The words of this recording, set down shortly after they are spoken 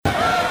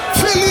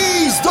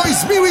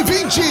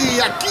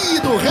Tarde, aqui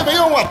do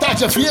Reveillon, a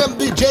Tarde FM,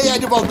 DJ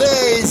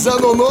Valdez.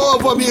 Ano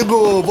novo,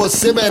 amigo.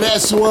 Você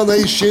merece um ano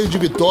aí cheio de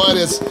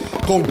vitórias,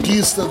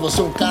 conquistas. Você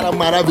é um cara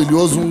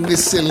maravilhoso, um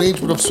excelente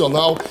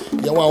profissional.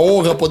 E é uma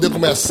honra poder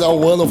começar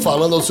o ano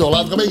falando ao seu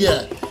lado. Como é que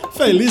é?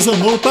 Feliz ano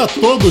novo pra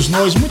todos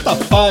nós, muita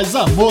paz,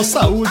 amor,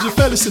 saúde,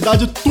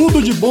 felicidade,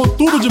 tudo de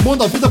bom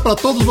da vida pra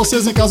todos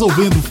vocês em casa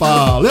ouvindo.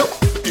 Valeu!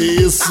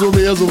 Isso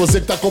mesmo, você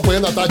que tá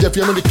acompanhando a Tarde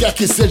FM, onde quer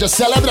que seja,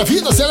 celebre a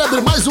vida,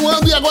 celebre mais um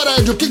ano. E agora,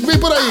 Ed, o que vem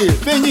por aí?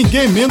 Vem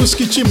ninguém menos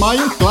que Tim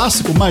Maia, um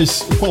clássico,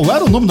 mas qual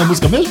era o nome da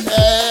música mesmo?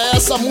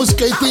 Essa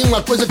música aí tem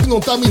uma coisa que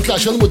não tá me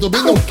encaixando muito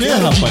bem. Não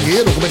quero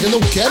dinheiro. Como é que é? Não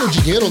quero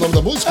dinheiro, o nome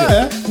da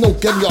música? Não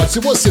quero dinheiro. Se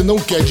você não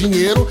quer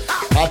dinheiro,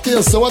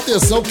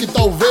 atenção, que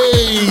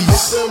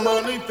talvez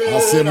a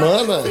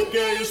semana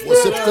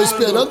você ficou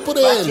esperando por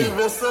ele.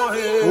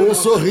 Um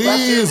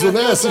sorriso,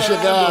 né? Se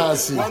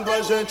chegasse.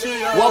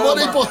 O amor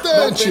é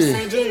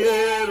importante.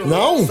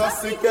 Não?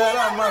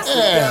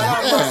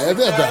 É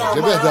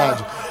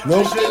verdade.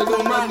 Não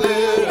quero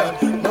maneira,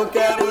 não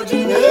quero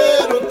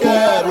dinheiro,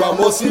 quero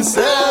amor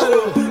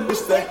sincero.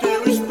 Isto é que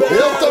eu espero.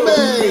 Eu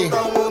também.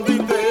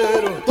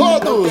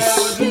 Todos.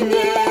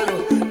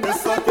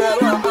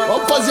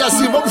 Vamos fazer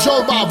assim,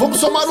 vamos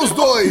somar os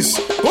dois.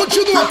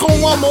 Continua com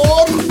o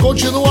amor,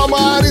 continua a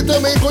amar e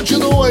também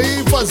continua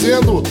aí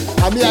fazendo,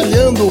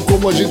 amealhando,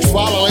 como a gente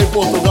fala lá em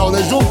Portugal,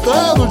 né?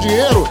 Juntando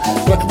dinheiro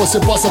para que você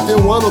possa ter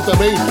um ano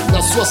também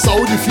na sua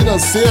saúde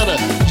financeira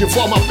de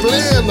forma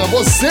plena.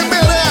 Você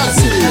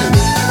merece!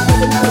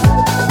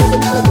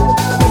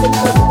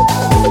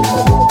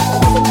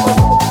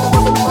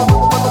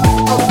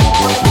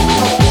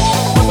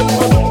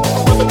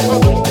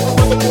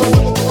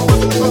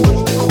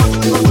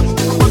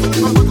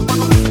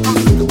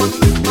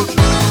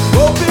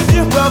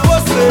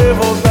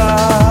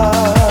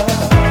 Voltar,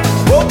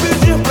 vou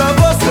pedir pra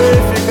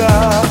você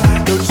ficar.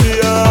 Eu te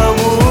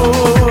amo,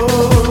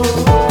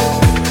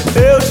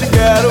 eu te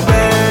quero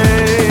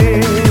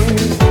bem.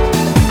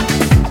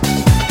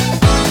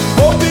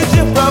 Vou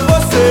pedir pra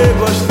você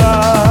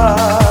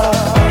gostar,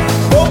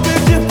 vou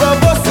pedir pra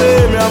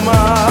você me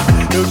amar.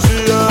 Eu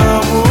te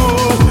amo,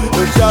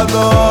 eu te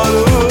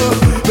adoro,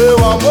 meu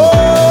amor.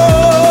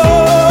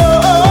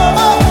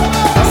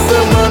 A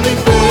semana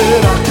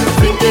inteira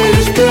fiquei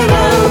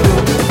esperando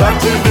pra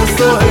te ver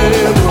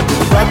sorrindo,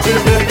 pra te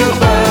ver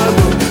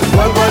cantando.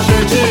 Quando a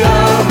gente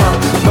ama,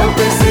 não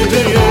pensa em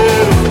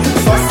dinheiro.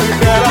 Só se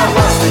quer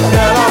amar, se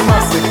quer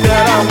amar, se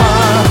quer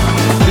amar.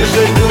 De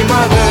jeito e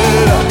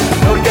maneira,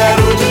 não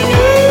quero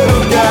dinheiro,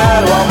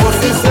 quero amor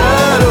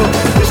sincero.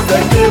 Isto é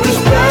que eu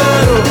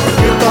espero,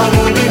 e pra o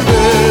mundo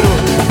inteiro.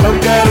 Não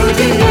quero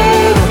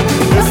dinheiro,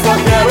 eu só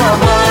quero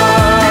amar.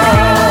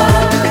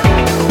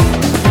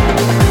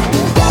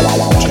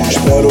 Te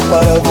espero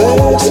para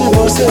ver se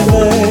você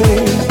vem.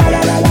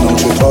 Não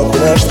te troco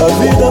nesta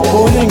vida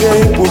por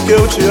ninguém, porque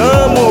eu te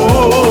amo,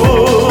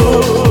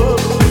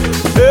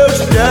 eu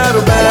te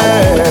quero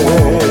bem.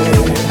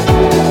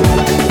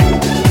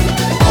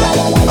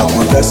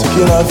 Acontece que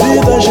na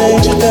vida a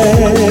gente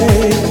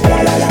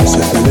tem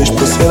ser feliz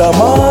por ser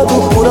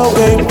amado por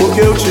alguém,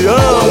 porque eu te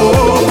amo,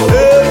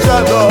 eu te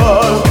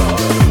adoro,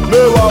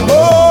 meu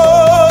amor.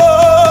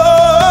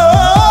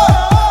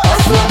 A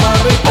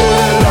semana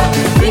inteira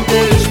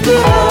fiquei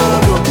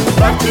esperando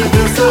pra te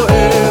ver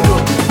sorrindo,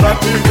 pra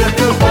te ver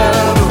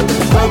cantando.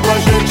 Quando a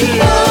gente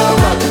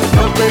ama,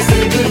 não pensa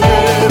em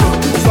dinheiro.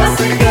 Só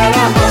se quer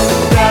amar, se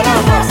quer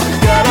amar, se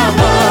quer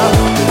amar.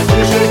 De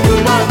jeito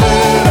e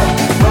maneira,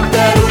 não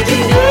quero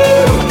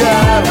dinheiro,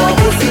 quero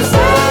amor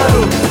sincero.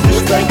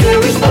 Isto é que eu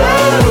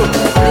espero,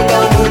 e dá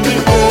o mundo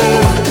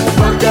inteiro.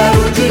 Não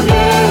quero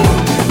dinheiro,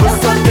 eu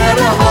só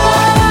quero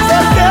amar, só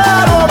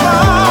quero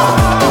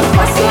amar.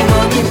 A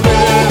semana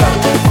inteira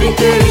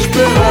fiquei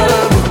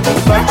esperando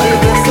pra te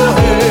ver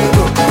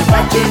sorrindo, pra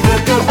te ver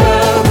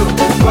cantando.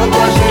 Quando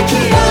a gente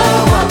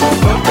ama,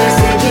 não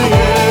pensa em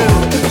dinheiro.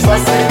 Só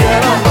se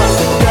quer amar,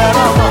 se quer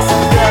amar, se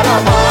quer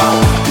amar.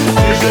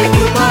 De jeito e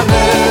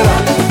maneira,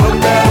 não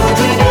quero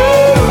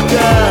dinheiro,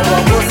 quero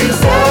amor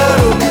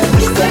sincero.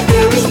 Isto é que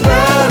eu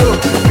espero,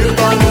 e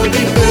pra o mundo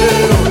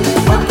inteiro.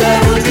 Não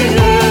quero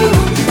dinheiro,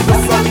 eu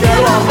só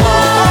quero amar.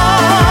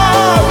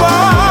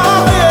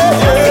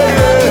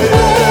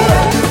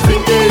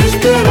 Fiquei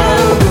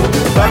esperando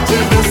pra te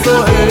ver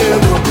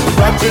sorrindo,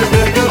 pra te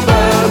ver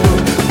cantando.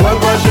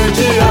 Quando a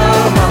gente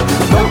ama,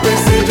 não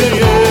pensa em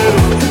dinheiro.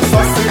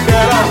 Só se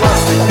quer amar,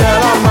 se quer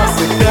amar,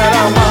 se quer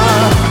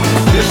amar.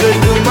 De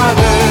jeito e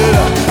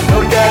maneira,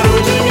 não quero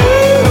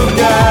dinheiro,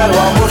 quero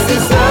amor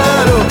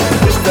sincero.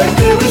 Isto é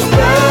que eu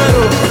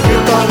espero, e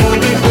pra o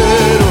mundo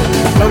inteiro.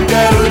 Não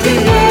quero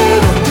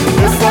dinheiro,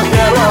 eu só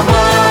quero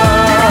amar.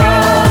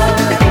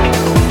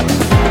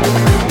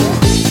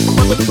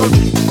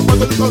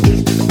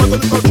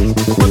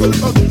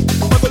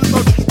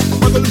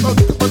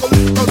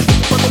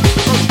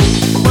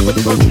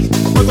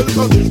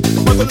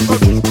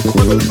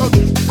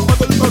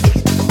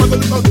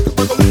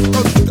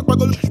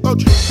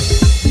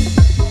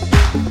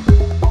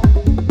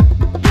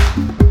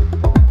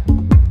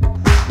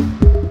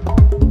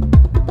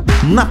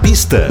 Na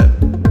pista,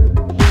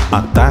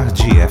 a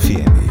Tarde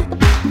FM.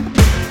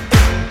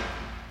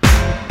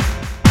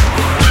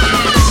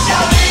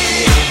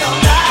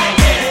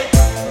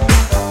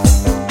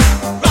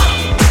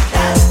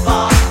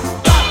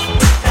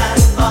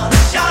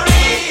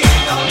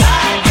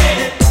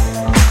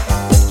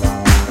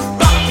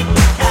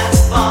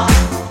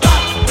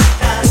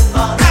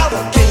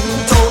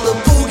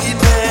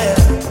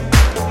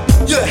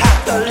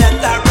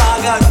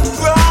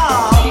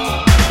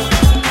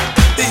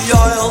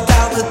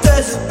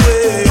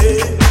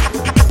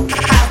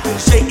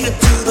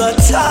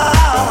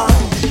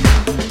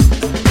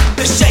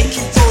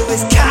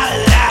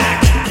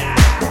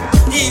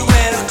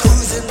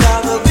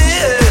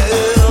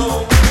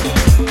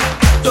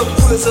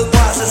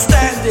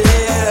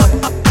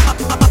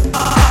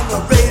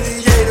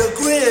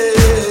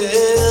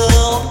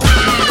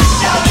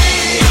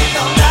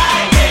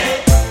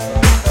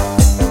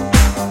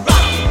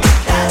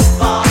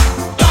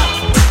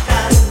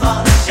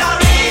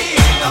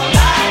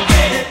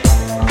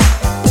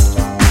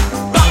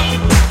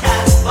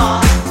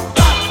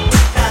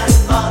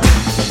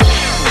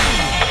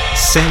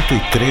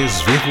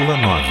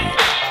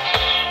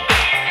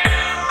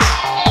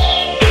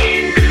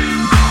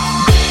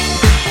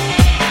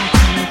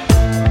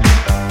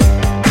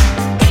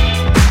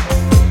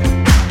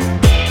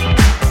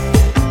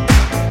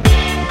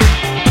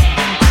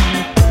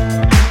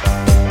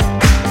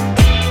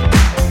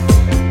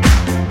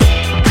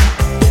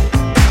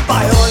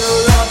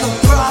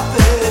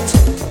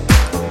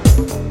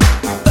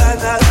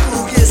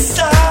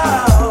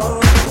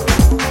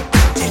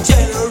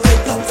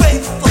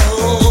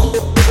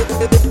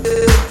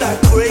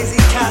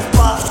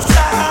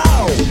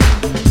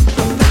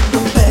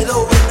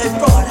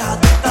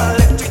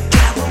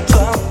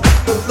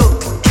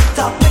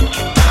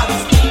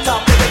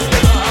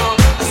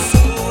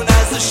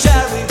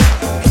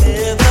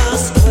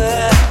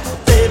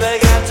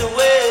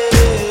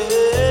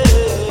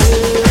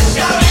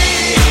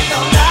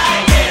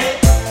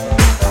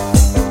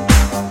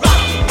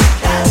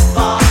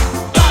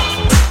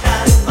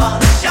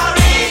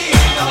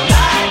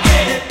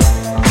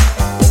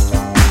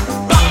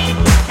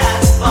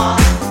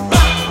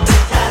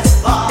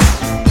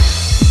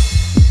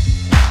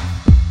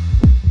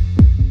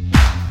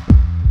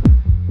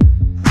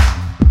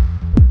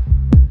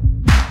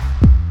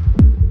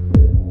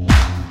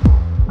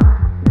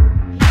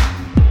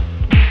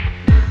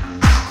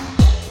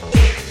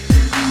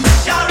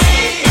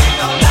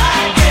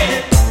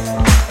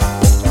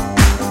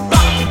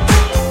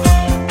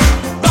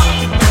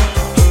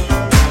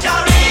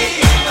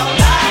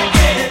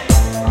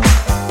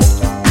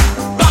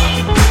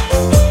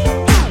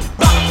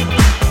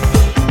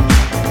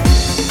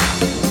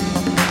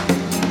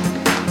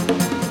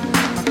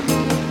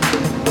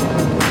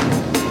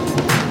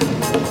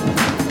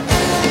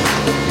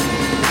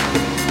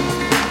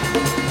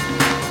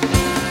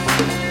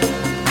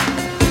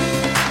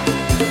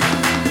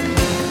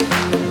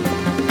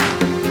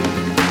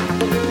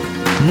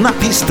 Na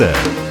pista,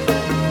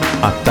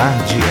 a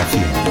Tarde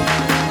FM.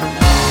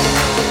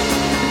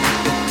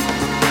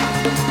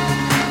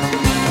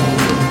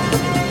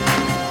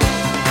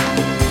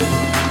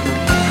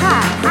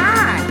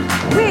 Hi,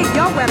 we're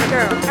your weather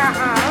girls.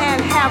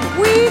 And have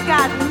we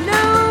got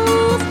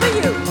news for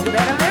you? You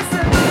better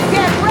listen.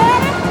 Get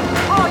ready,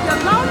 all your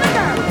lonely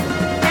girls,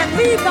 and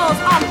leave those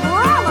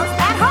umbrellas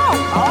at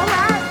home. All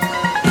right.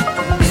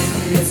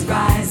 It's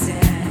rising.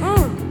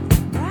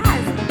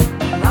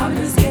 Rising. Love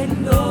is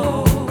getting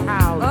low.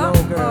 How low,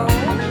 girl?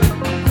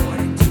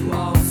 According to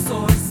all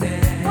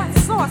sources. What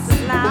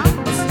sources now?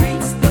 The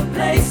street's the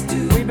place to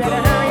We better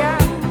go. hurry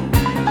up.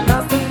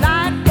 'Cause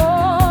tonight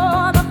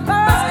for the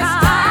first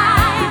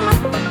time,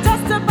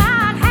 just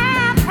about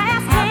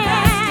 10:30.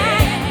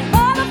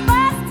 For the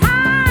first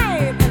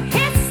time in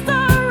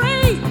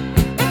history,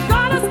 it's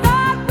gonna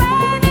start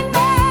raining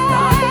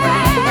men.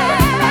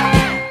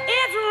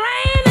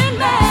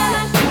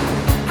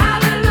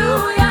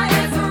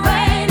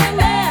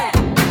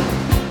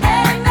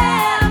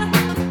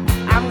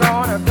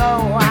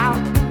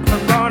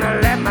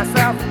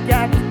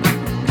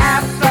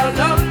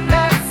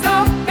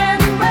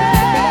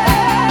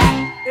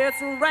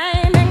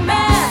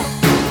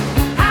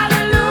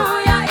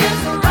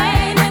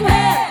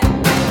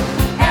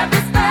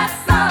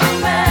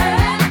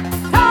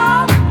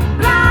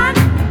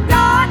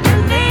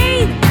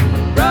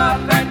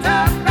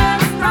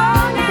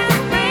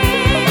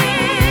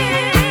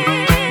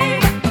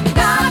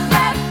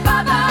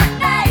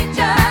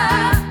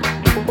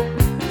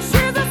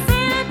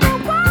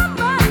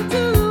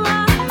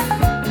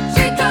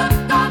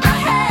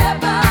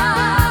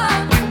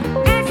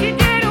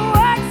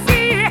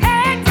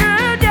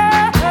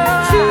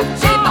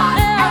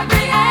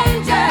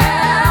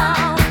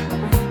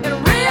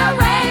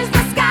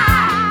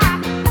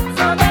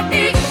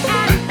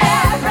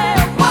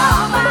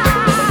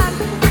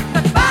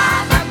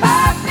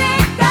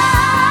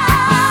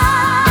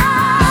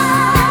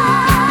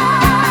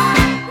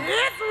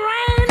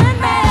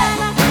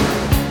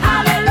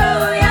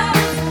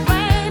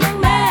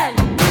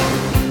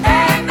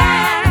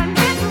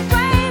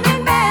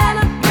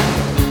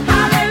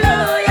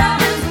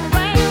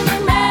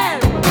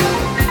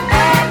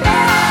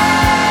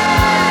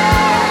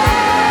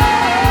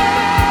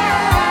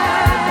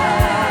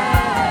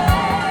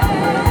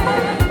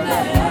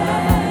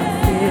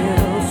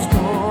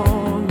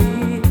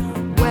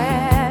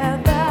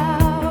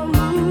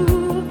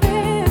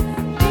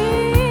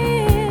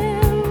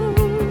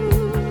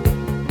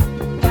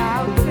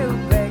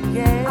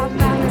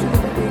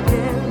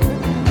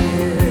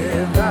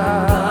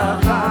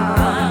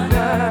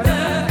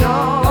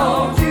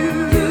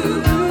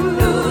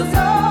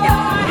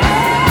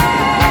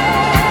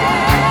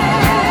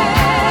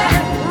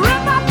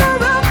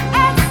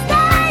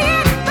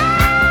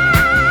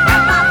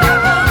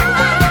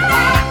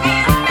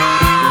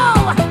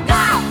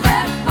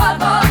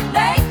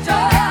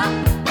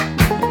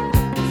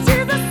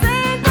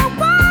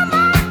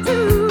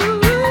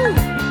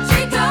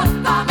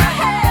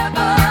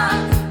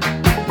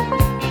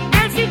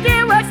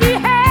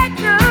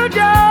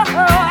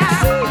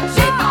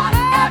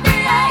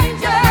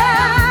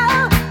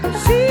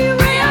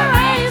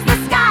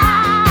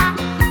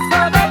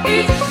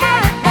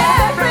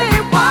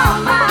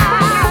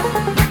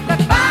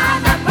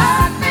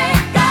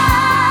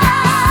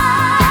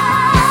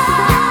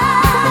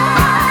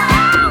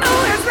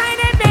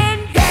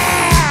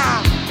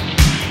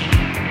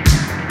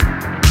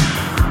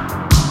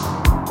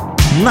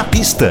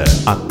 pista,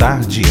 a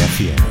Tarde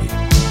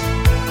FM.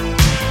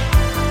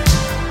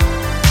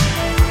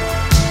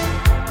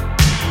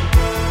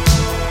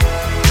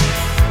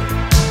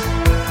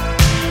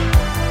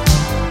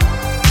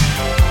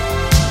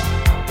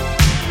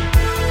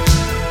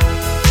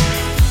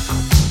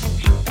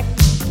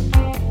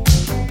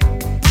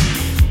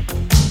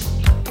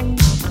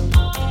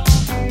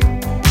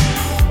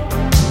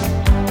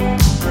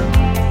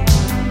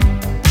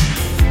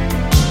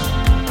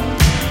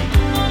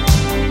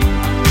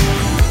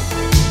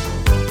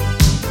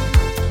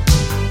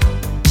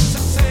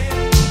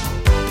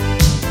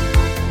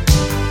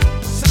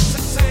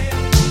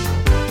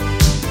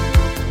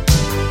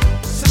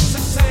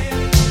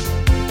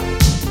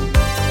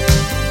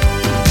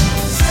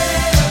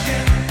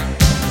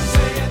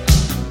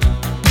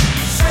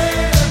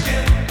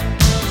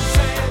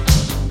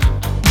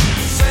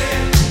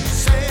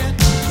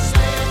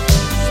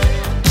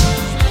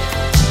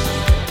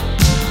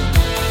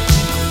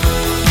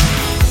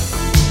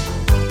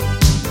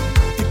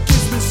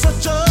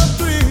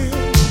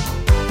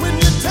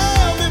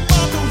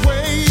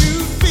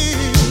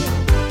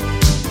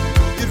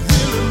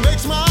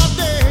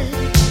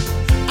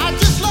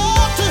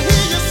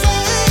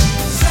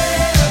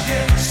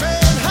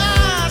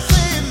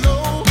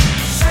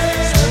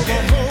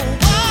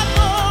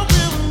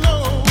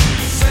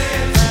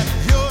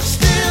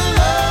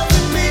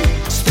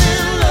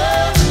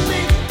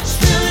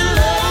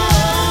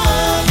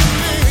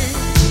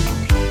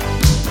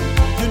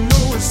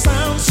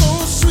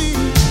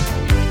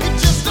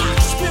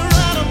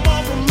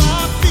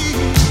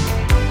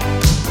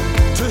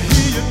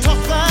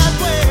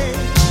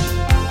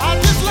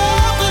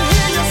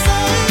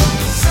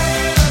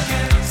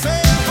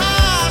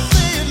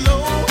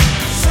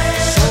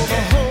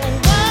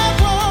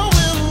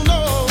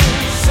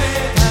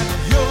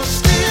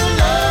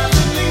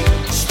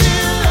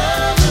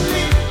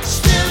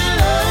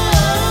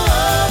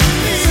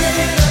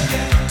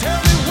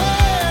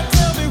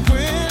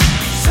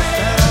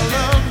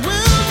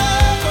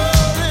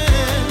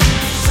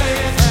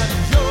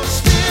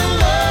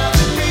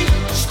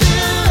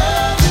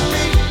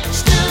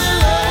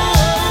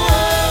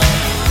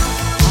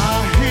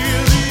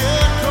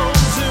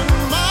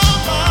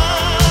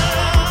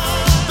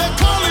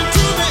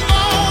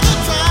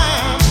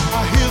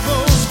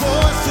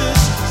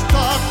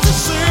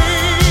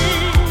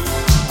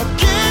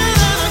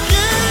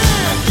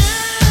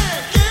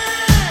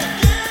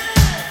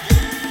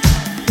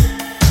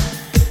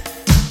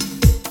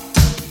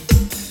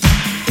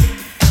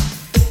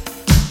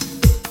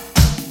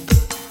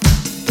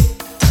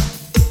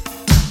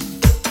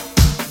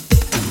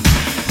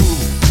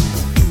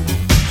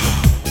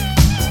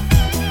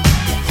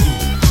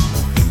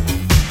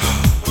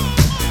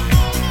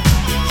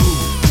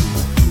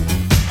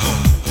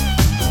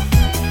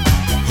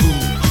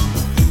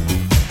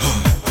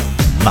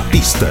 Na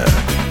pista.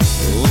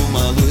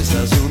 Uma luz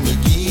azul me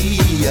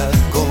guia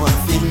com a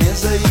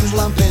firmeza e os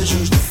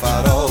lampejos do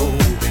farol.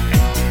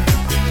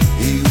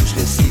 E os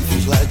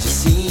recifes lá de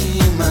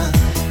cima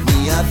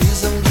me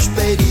avisam dos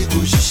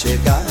perigos de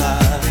chegar.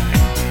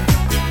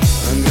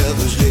 Angra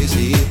dos Reis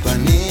e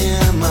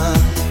Ipanema,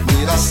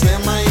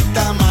 Miracema e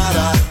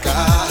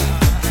Itamaracá,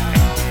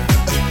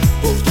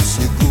 Porto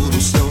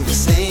Seguro, São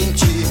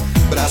Vicente,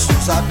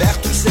 braços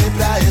abertos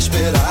sempre a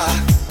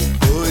esperar.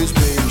 Pois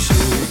bem,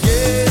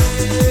 cheguei.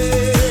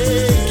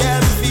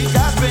 Quero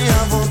ficar bem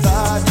à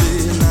vontade.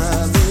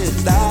 Na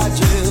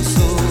verdade eu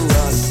sou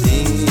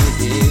assim.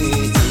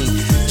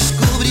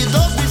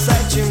 Descobridor dos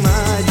 7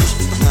 mares.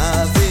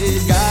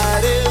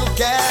 Navegar eu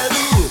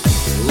quero.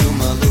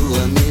 Uma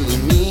lua me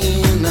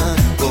ilumina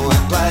com a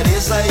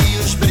clareza e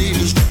os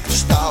brilhos do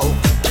cristal.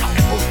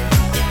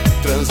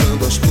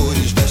 Transando as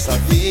cores dessa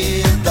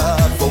vida,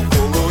 vou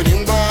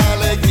colorindo a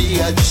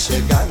alegria de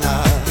chegar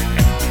na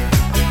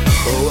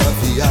boa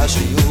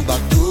viagem,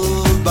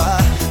 Ubatuba,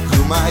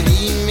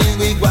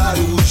 Crumarinho e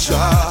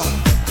Guarujá.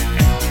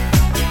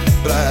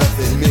 Praia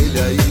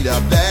Vermelha, Ilha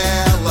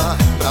Bela,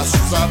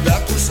 braços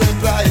abertos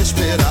sempre a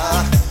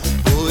esperar.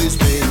 Pois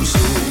bem,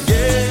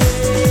 cheguei.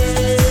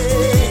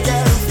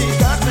 Quero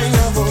ficar bem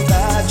à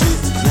vontade.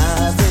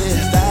 Na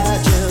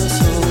verdade eu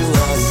sou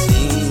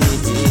assim.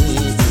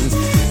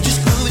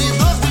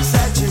 Descobridor dos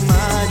 7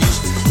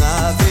 mares.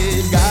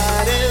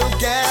 Navegar eu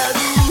quero.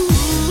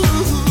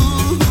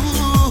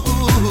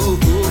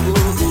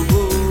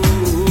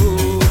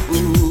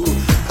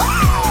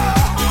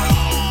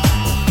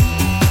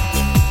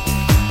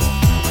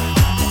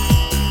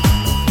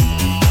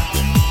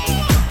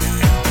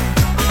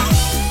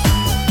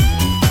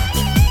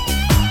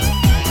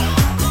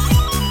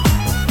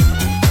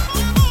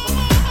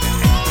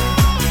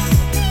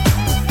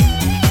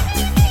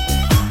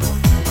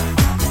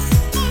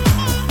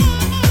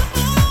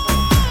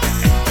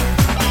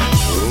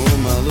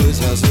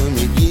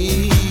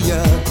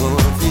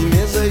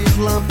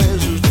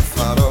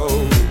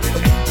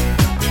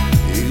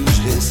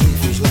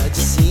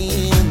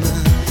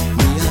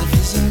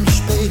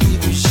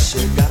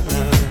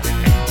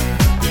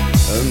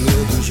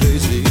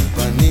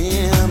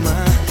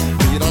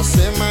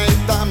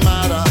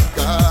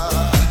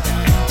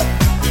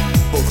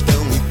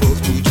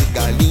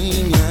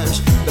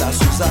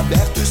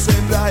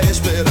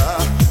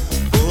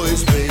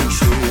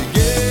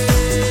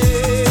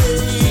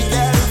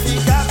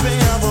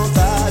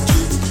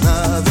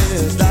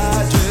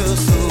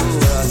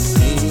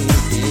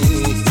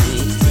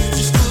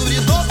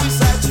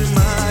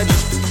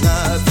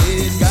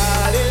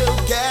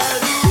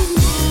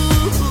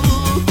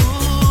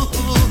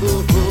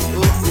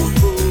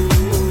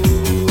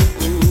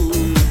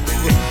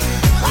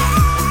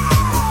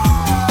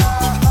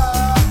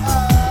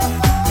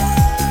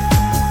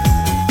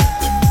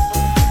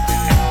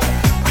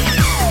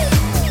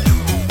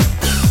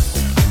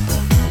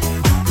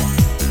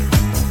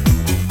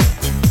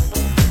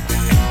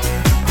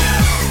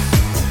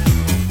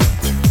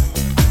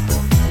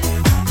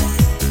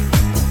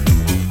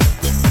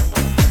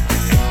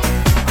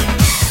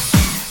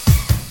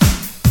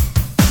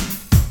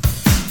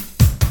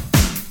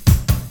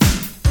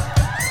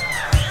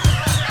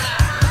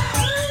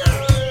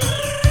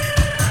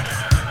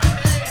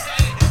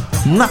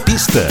 Na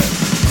pista.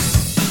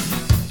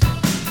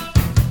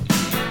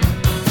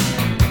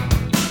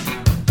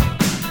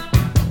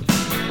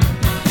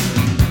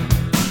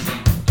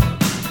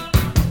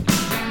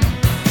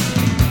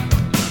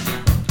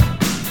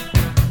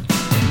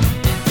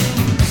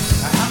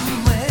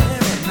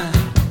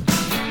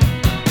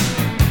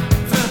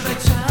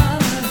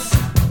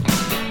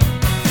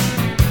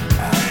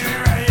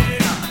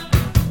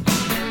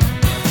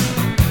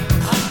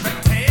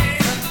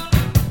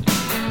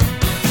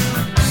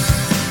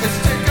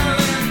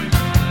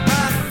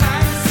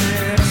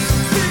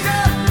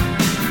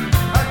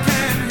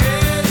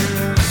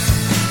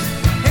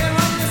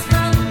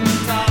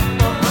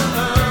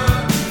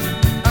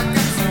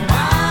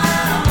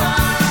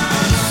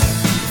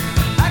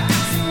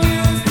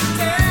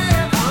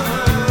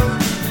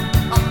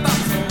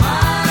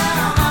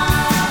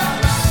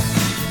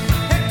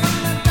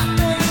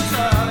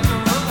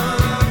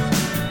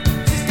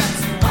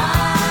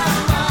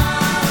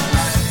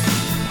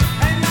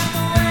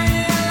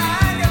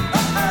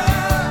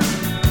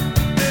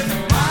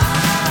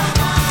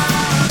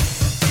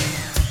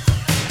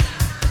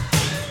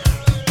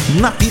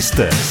 Na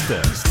pista,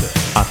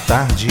 a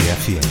Tarde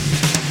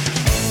FM.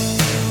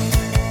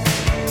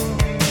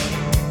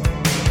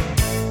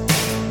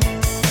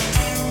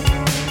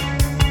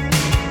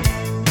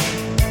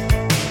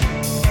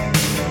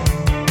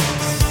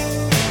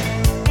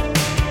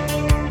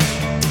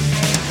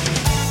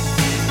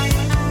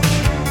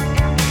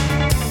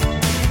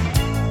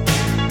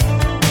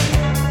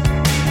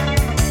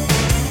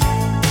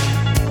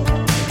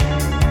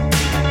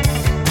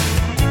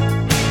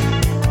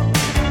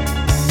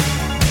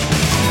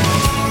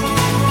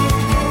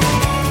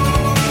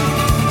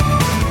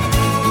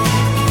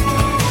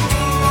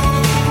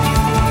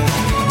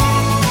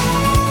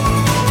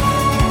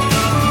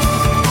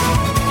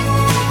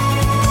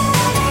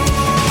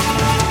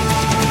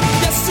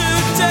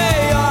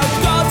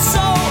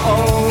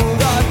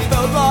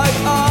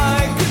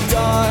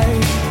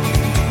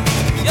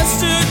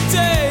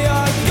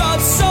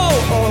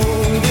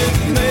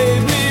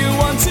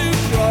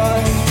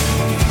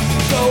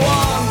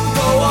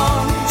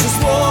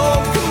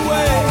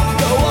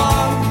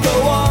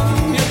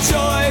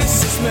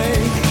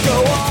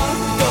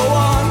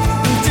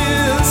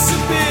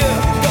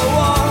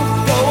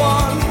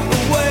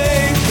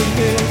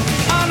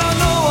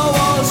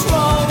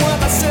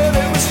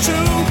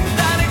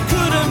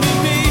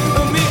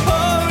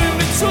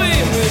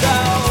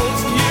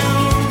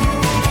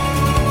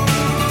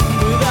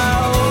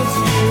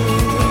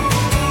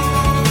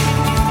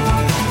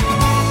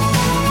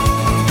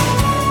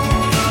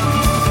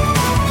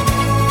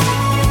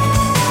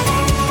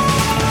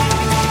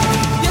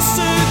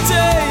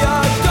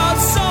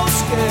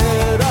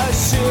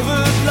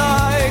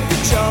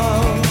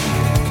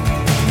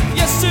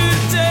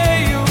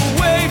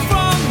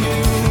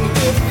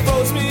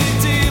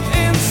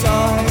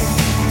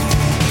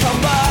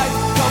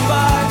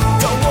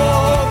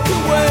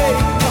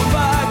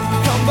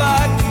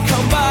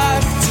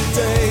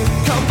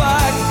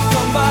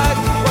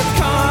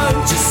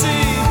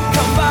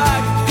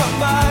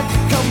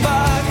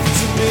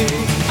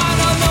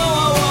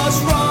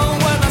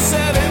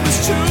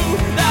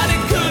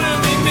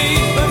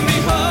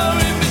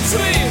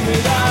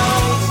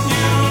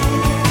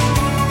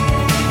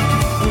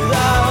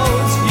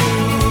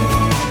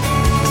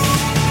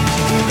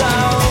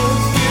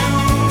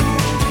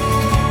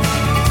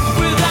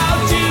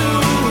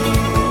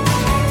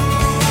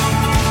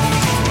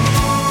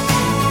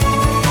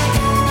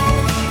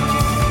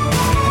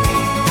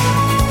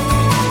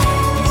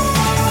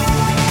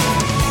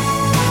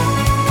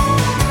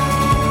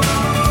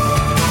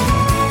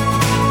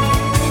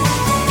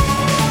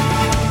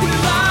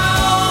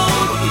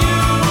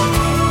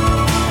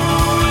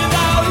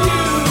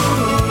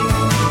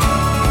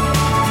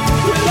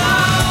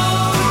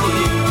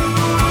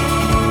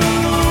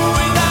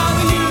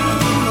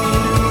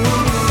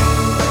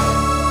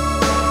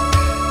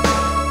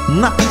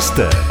 Na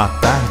pista, a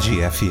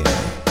Tarde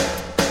FM.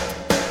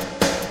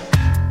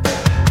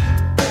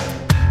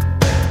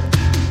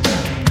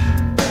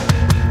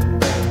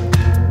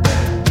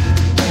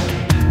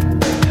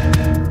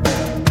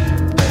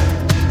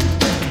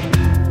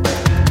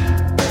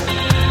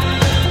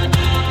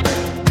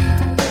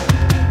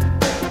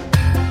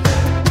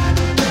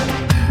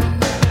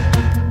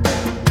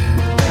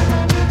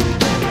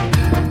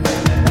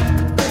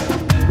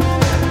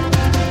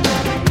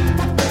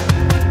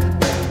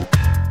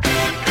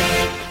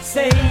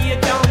 Say you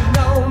don't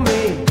know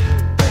me.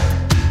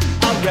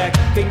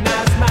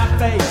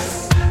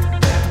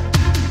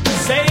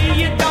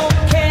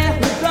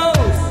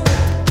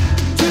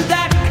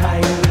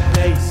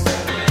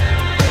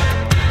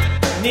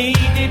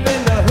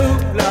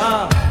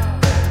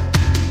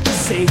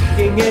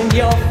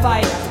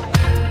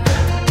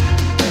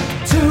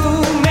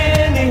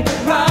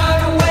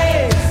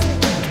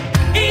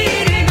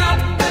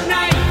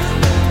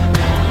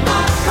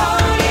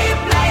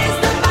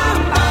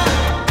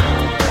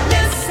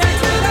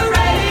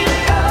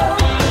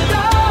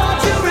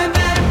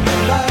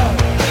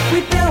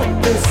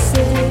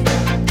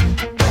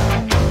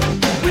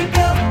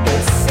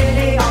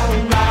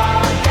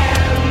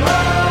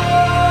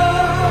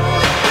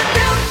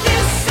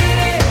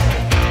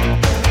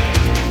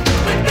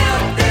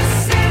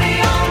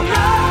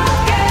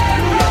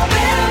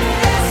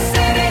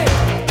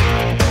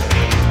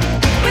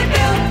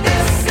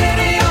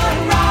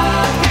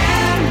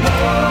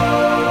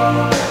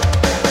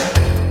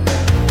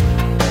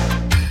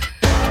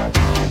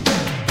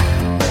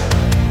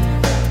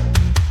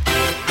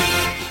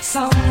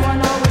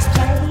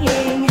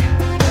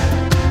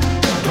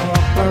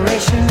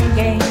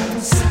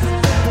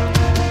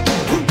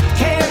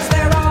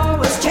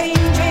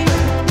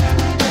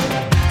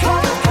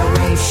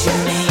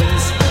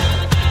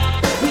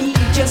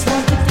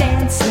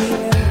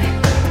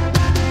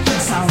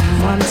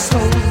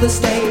 the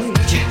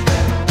stage.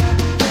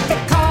 They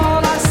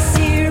call us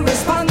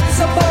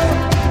irresponsible,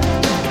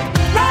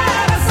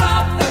 write us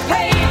off the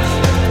page.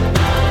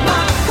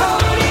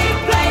 Marconi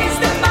plays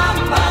the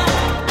mama,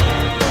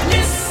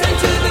 listen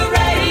to the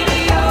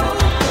radio.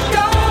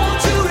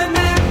 Don't you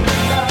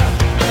remember,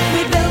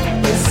 we built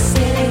this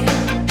city.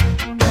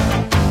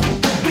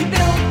 We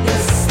built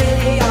this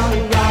city on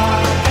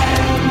rock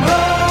and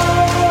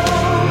roll.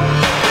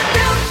 We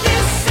built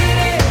this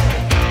city.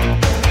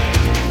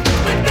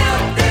 We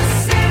built this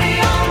city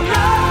on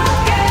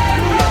rock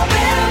and roll.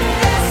 Built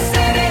this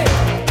city.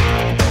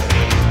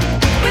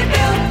 We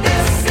built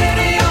this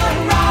city on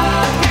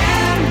rock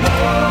and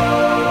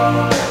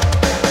roll.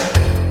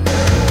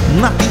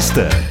 Na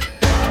pista.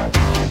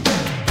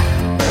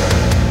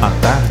 A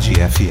Tarde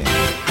FM.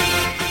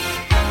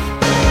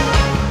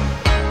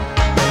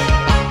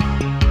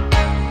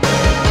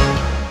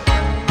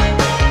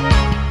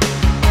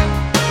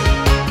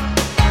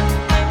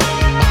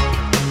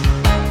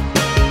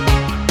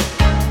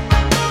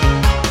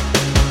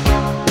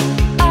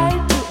 Eye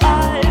to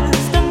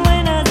eyes, and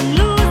winners and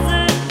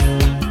losers,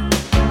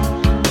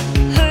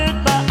 hurt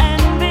by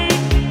envy,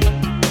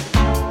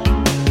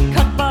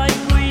 cut by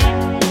greed.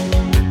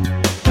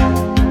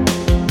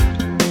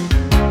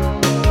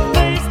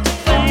 Face to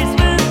face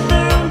with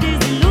their own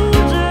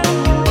disillusion,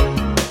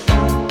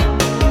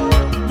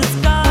 the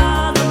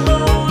scars of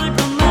old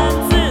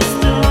romances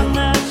still on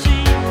their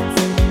sheets.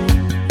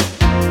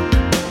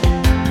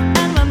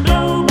 And when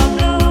blow by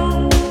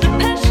blow the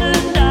passion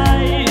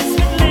dies,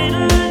 with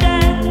little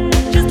death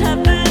just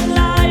happen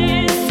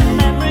lies and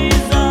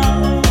memories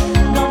of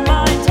gone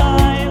by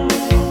time,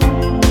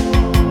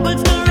 but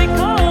still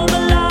recall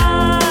the light.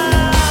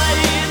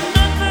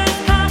 The first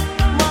cut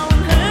won't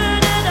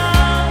hurt at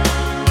all.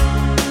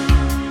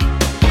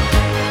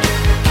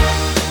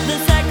 The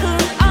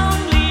second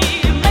only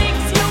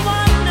makes you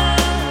wonder.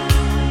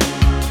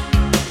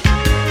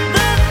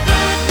 The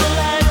third will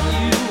have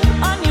you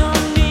on your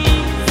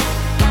knees.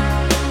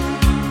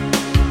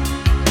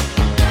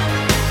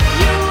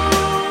 You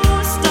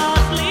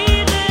start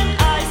bleeding,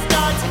 I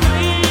start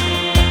screaming.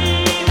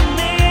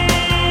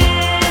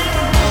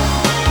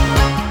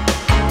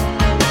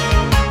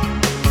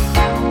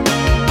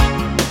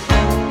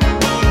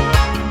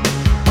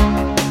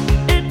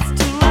 It's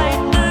too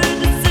late, the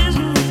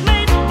decision's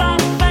made by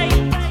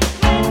fate.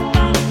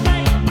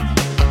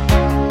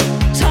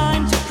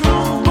 Time to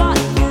prove what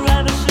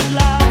forever should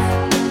last.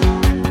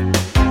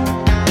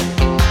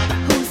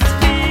 Whose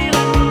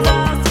feelings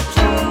are so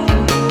true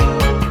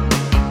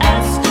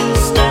as to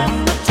stand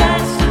the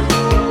test?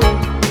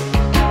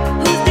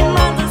 Whose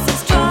demands are so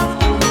strong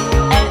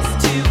as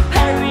to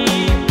parry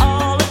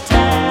all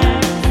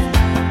attacks?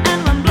 And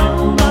when blow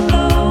by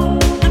blow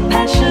the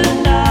passion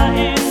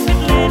dies,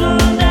 with little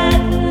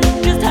death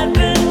just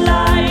happen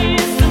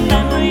lies and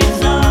memories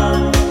of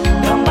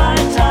gone by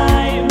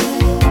time,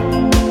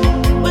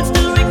 but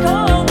still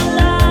recall the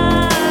light.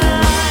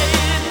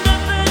 The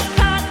first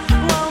cut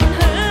won't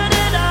hurt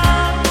at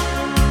all.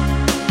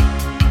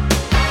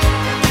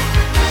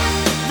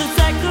 The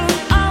second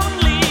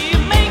only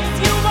makes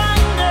you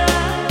wonder.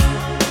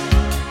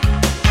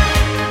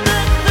 The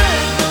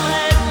third will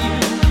have you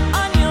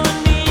on your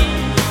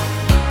knees.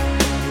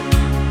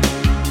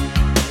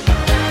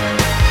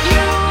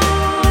 You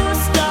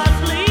start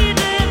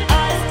bleeding,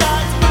 I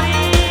start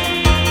screaming.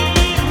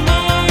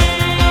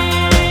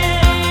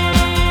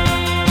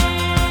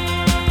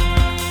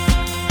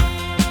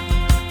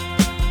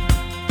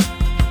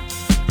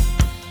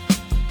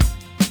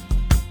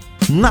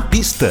 Na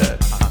pista.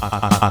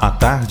 A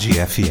Tarde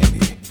FM.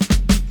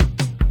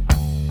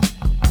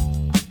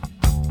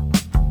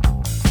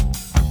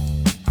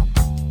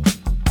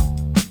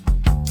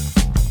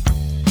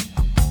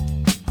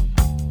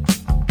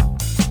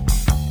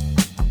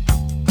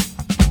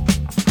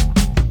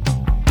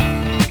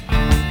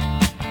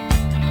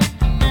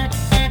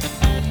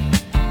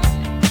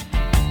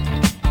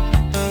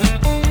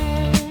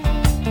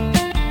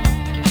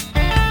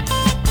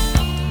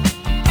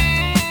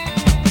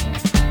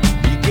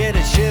 You get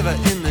a shiver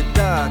in the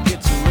dark,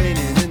 it's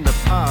raining in the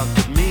park.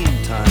 It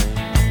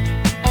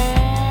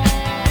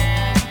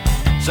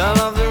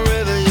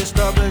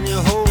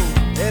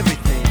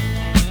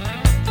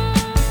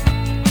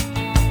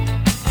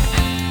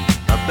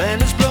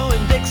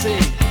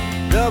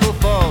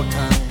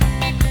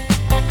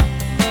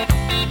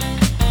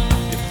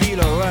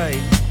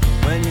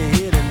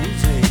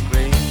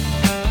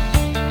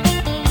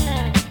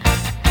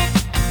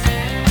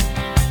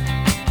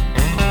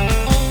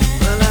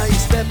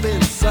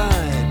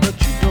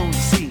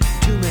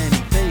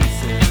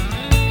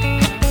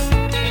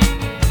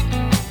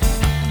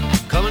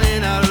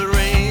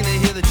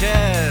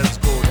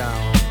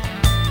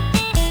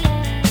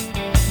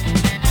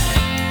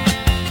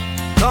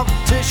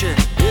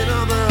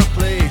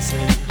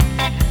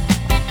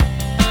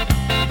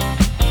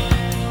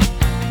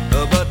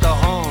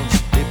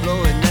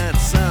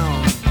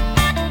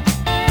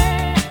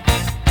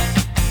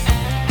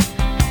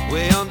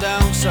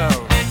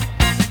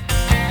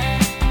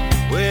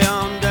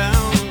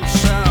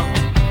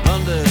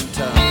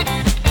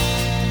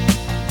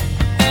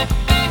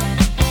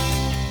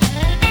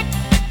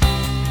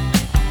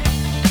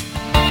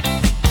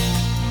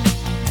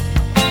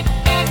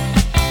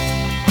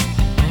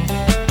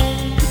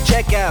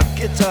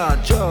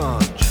got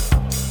George.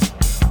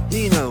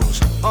 He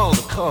knows all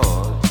the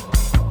chords.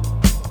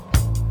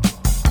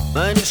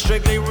 And it's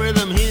strictly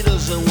rhythm, he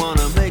doesn't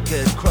wanna make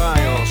it cry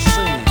or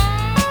sing.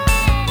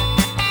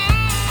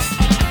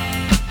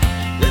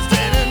 If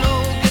then an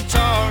old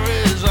guitar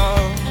is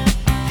all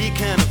he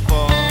can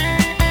afford,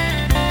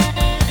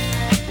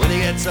 when he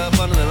gets up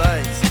under the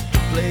lights to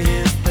play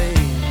his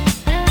thing.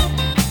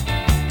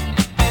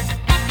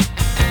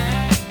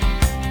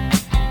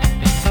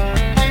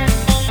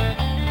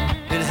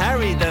 And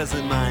Harry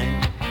doesn't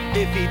mind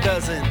if he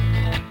doesn't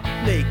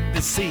make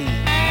the scene.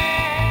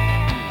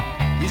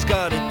 He's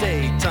got a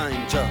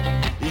daytime job,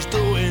 he's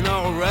doing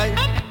alright.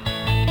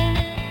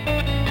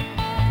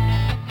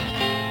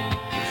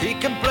 He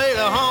can play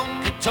the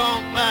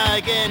honky-tonk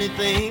like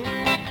anything,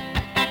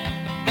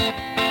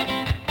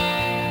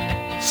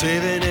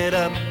 saving it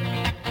up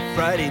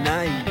Friday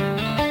night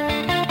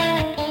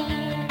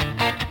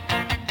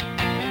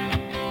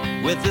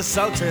with the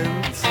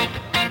Sultans,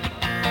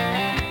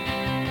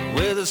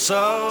 with the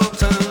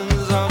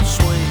Sultans of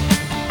Swing.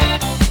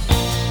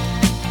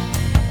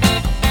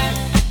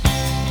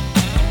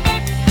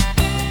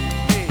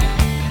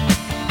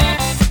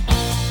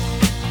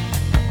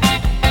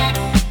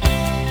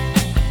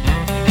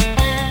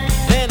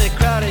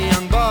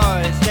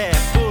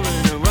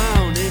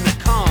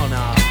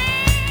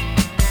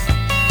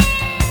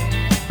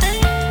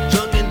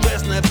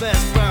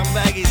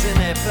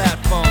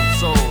 Platform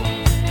soul.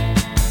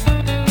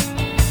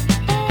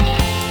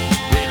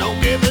 They don't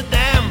give a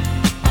damn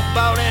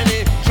about any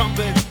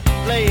trumpet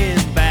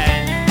playing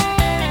band.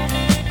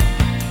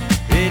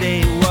 It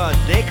ain't what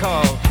they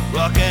call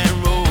rock and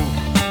roll.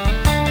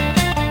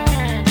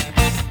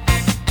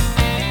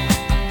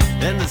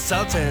 And the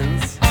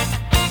Sultans,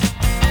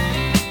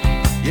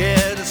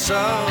 yeah, the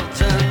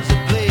Sultans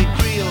that play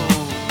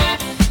Creole.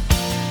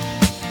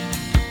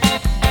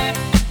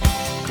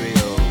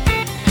 Creole.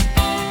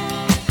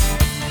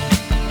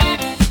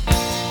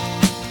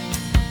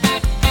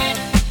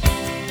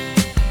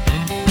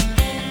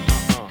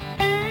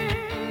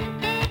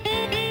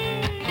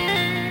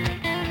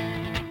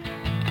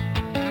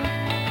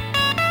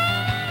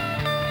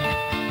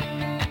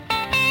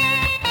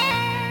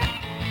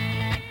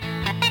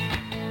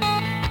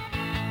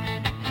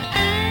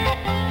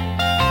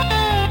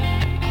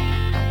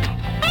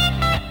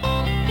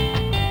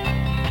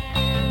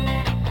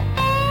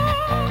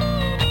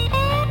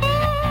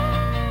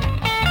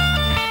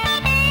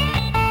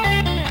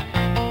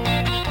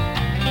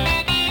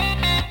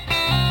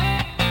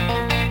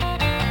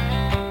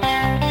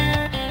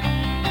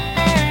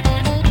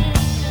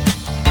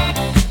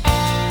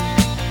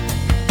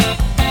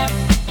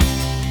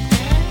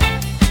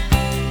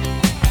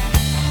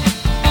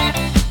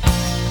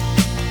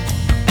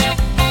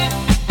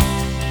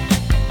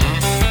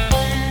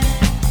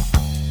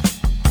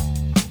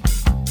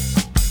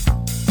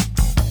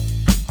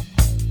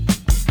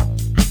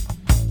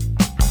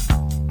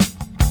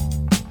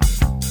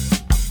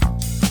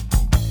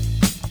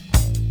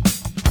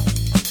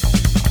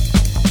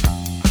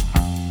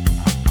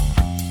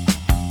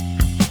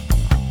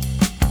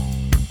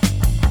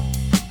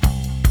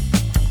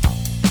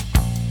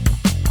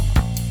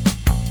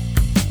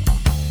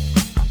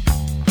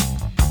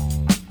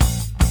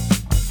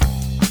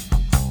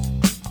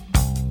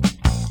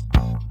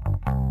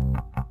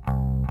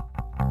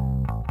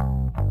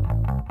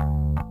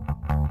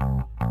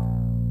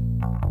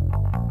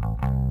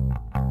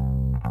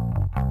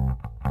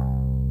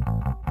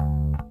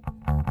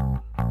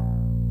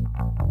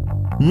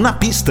 Na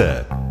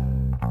pista,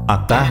 a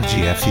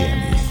Tarde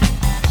FM.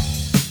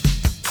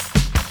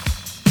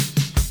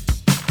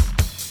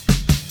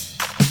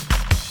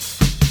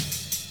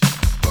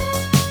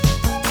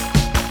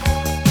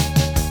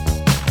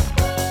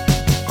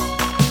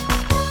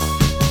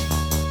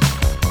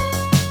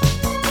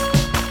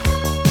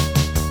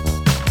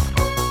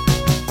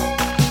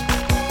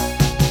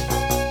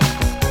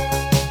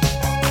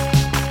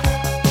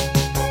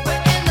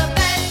 We're in the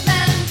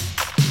basement,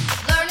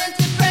 learning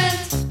to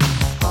print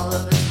all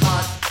of his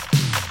hot.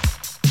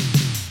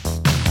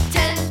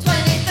 10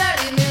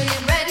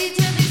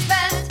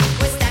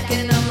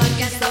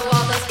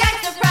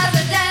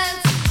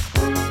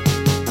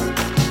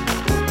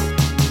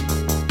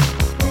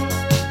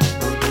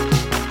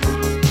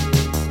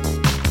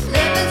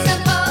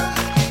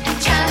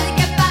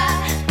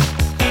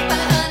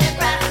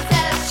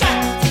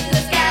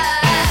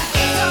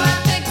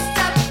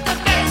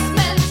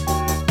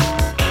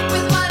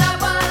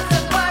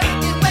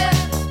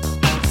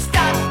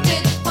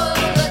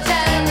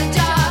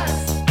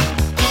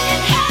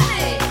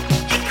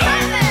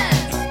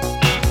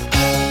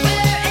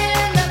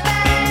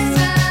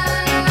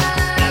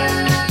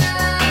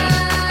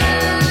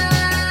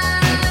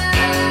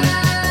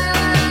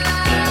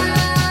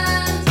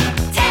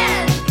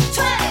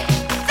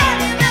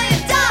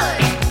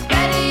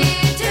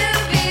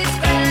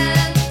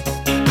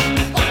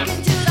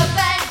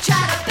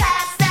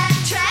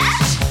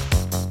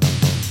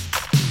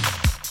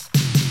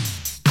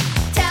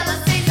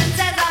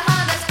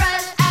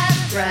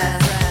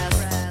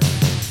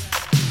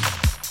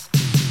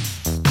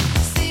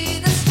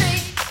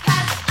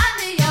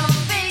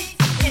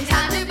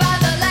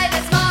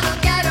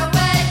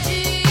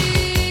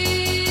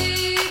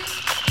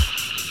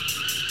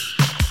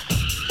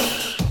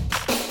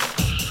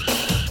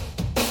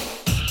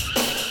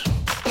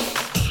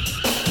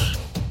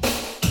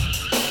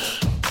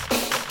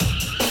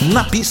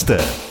 Na pista,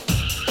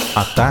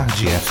 a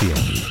Tarde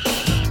FM.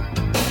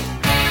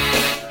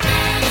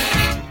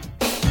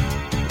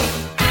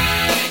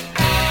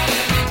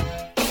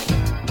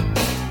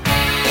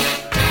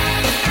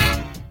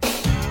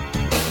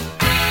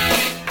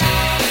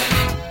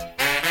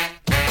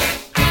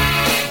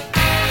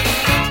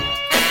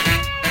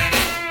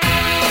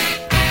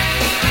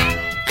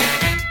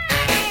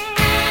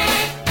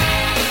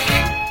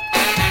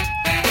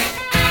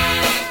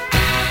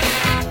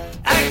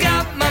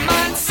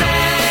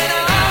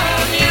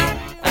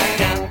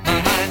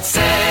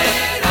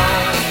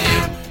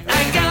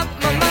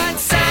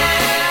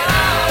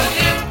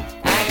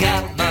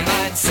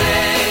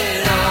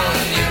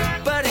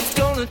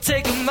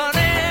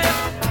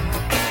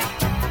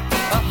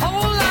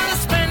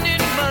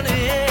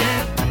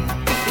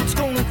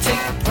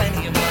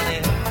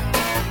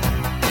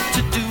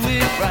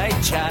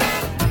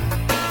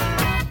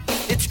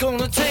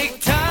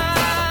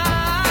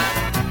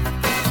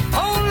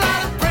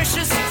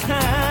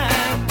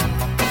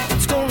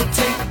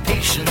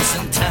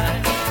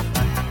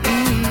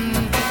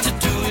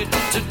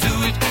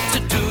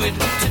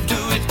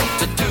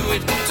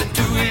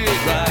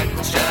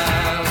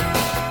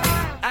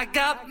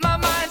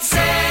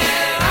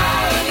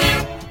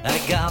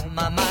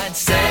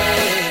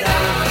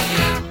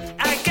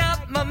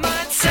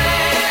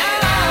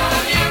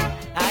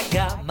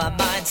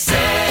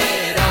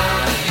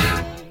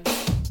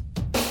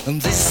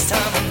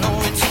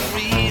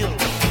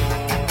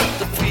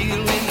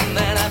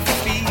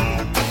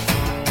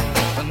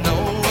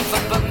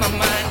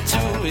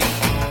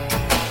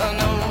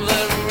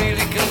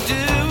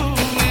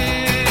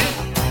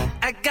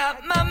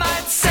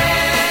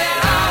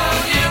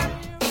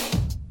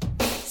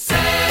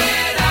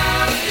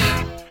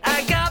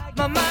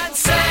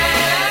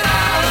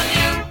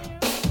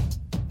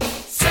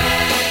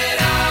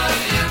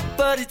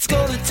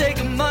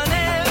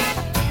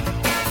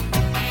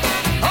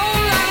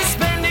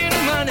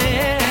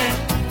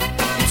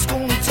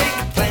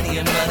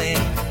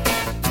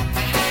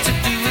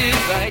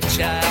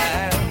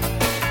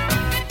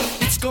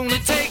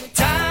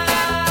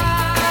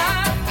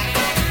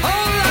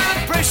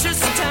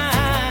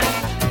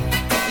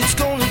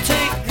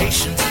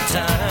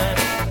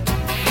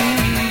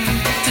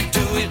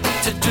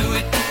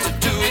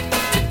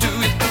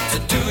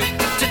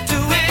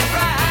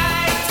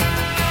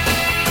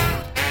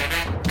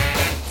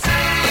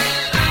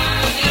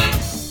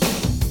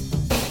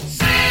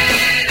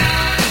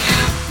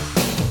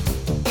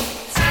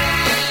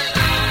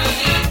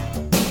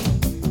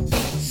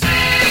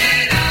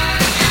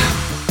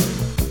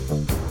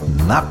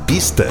 Na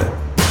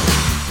pista.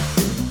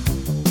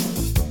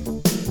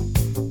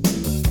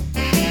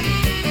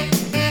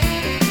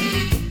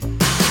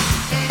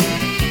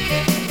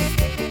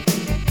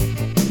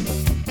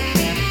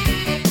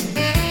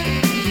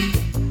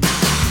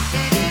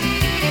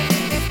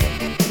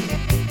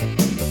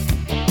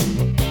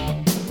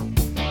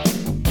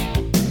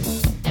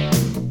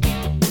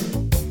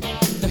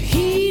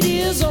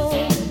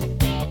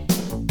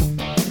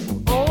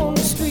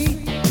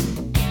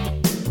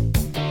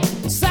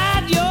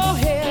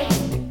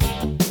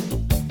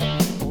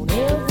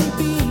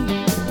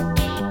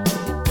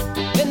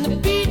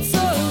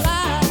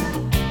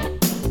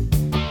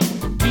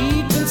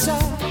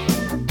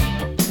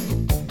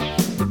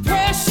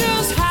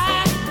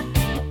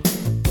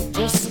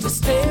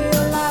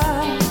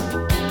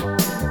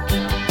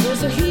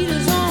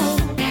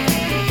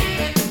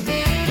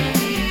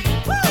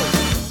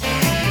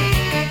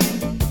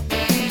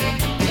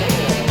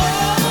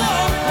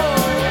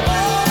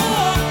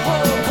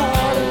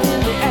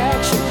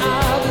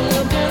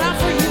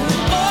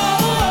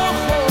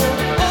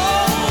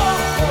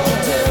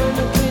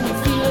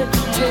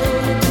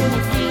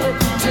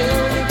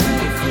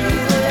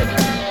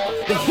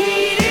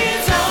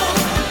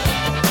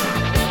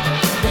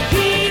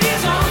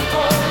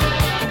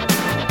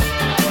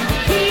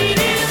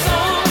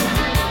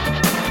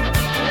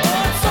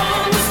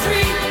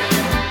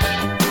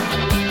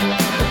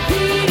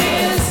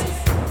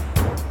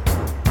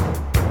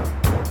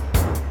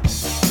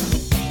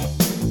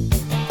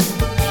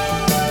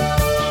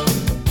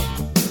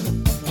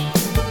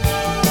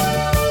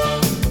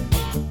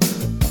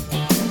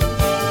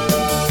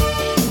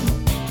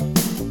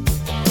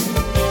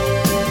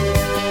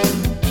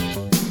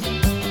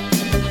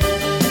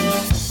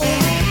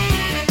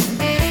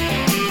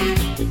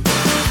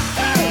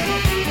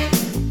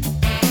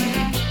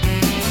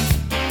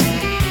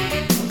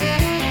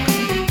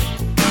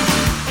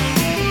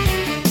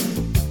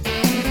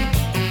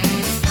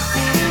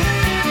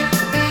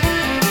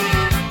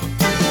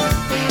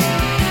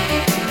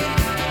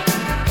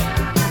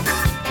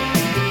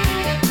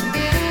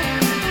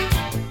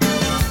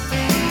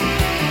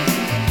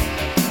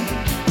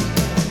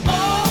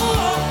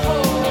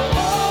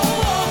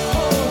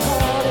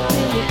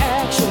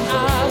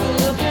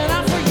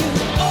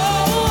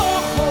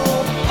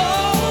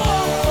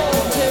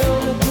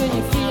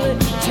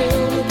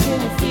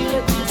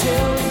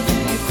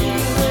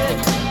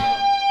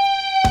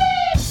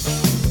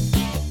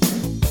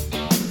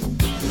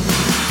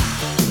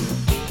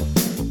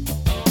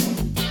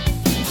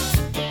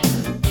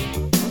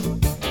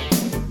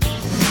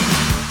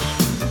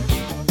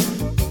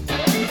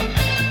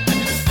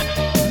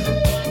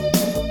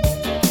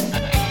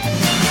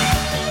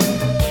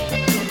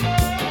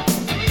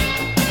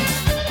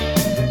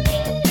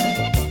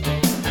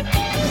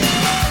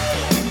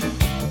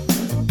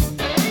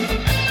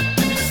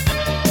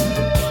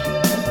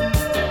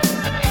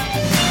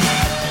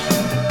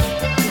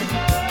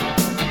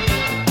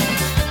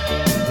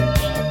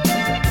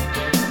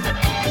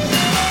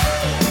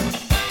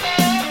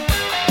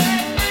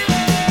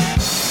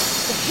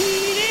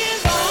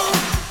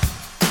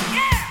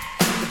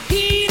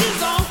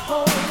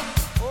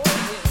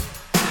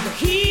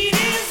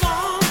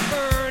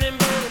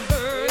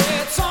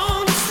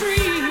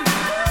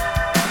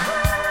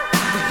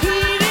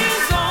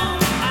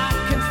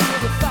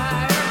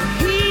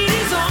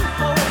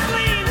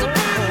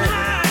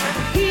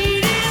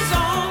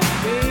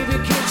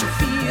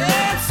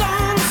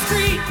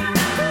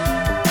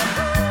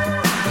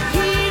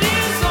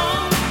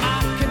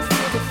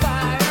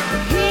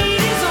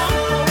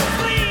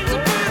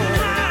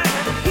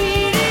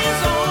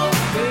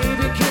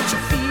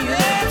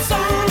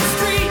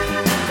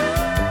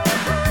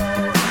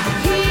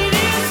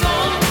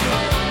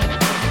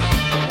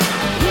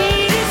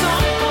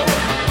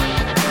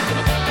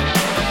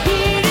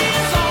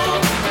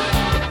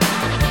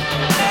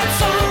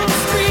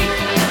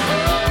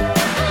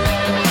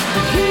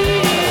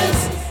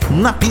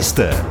 Na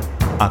pista,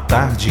 a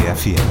Tarde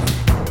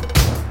FM.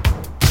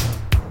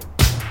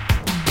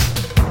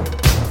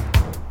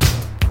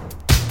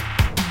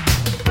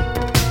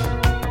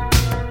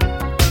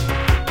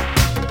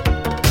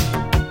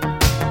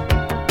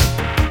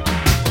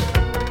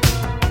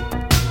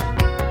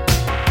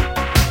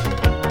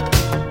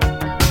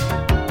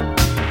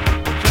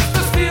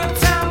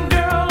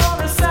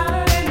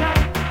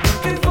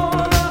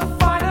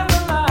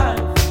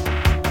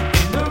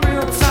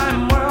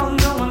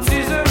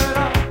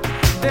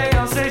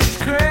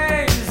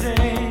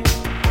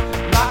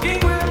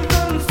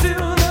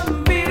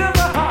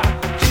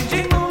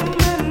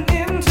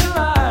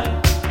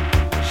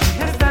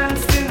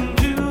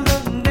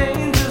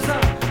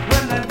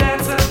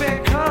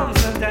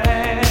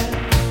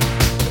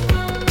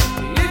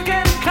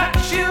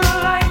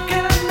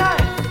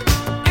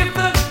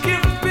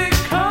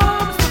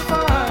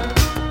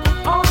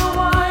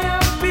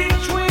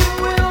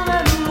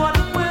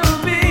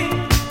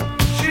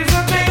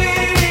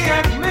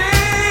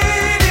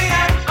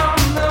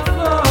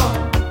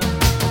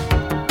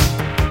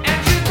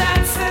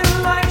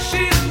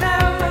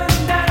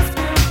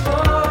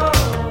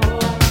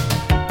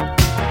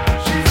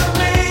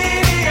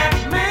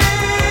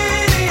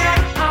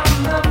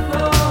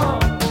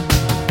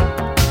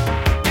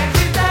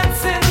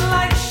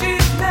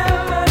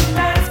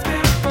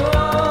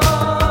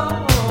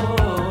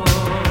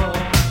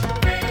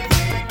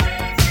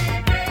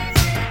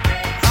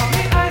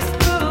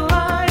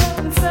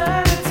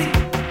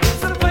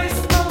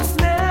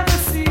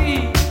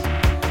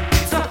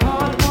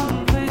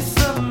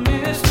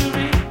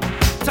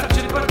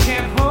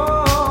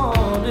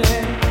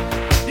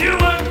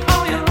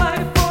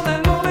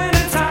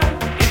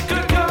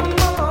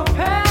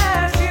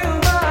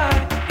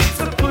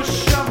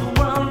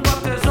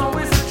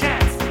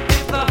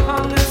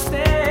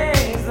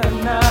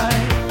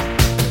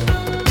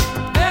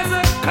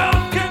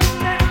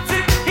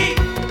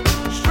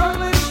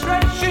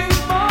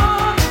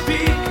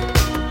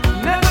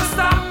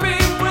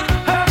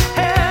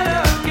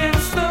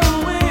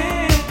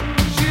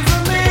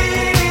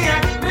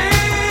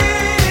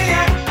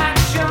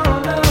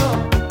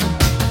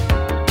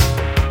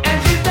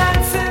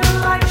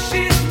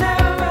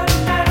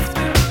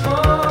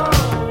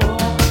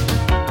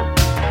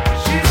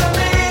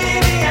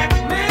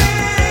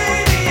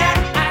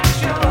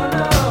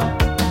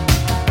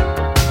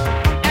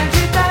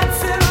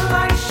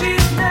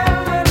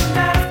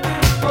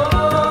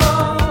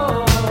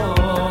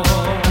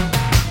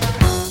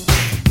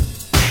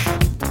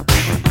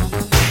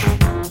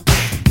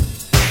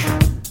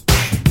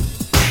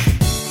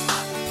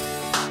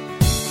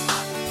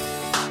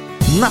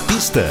 Na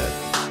pista,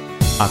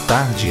 a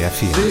Tarde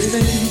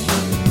FM.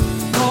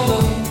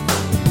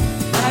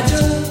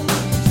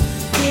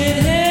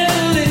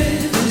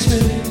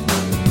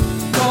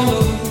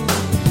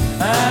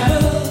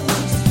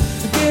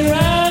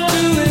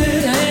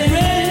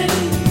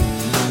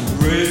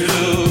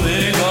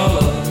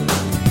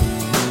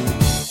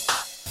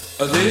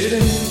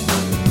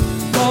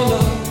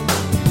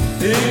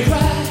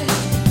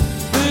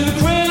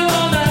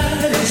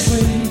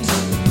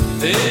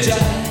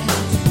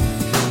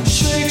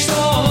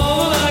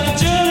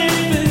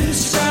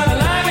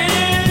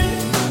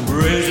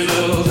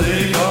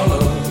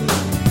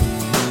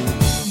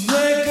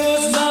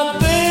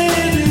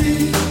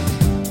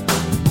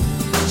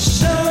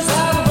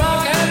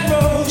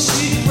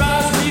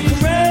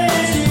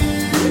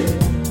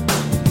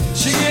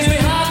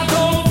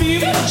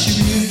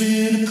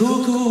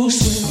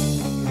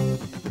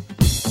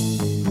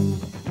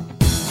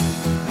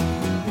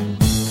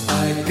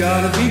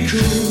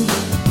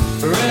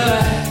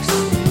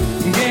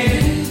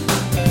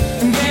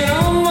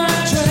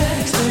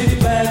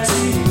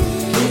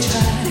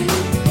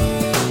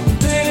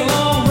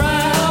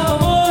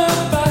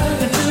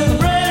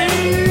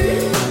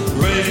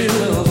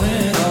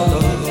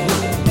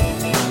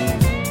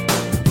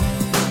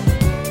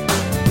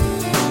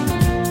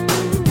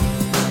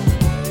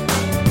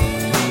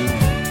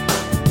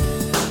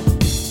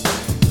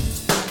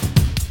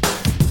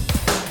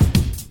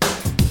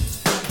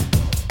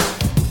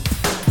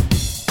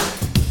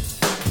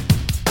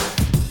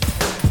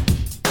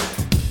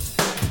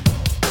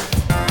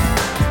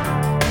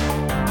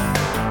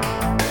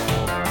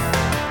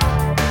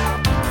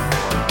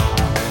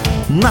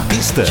 Na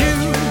pista.